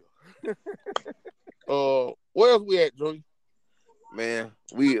record deal. Where else we at, Joey? Man,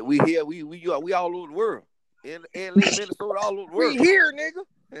 we here. We all over the world. In Minnesota, all over the world. We here, nigga.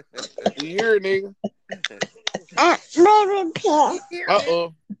 We here, nigga. I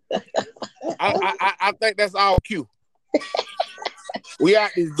think that's our cue. We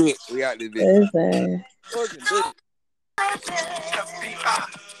out this bitch. Listen. FBI,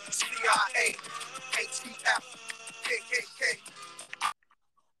 CIA, ATF, KKK,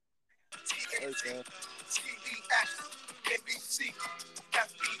 TNT, CBS, NBC,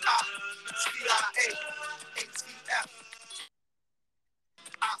 FBI, CIA, ATF,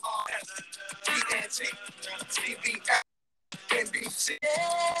 IRS, TNT, CBS, NBC.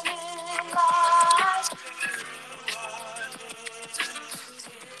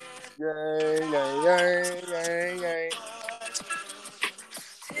 Yeah.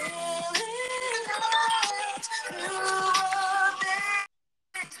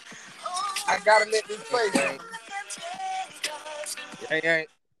 I gotta let this play, man. Ain't.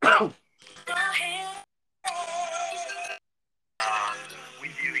 We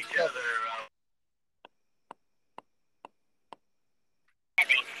view each other.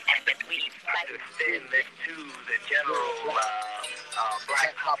 To extend this to the general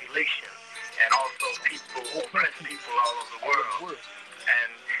black population and also oppressed people all over the world.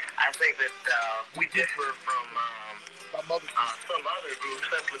 And I think that we differ from some other groups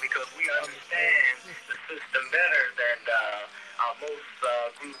simply because we understand the system better than most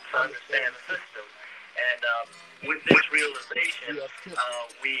groups understand the system. And with this realization,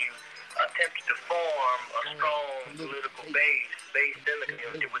 we attempted to form a strong political base based in the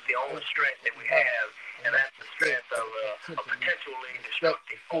community with the only strength that we have, and that's the strength of a potentially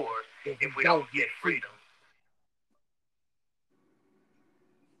destructive force if we don't get freedom.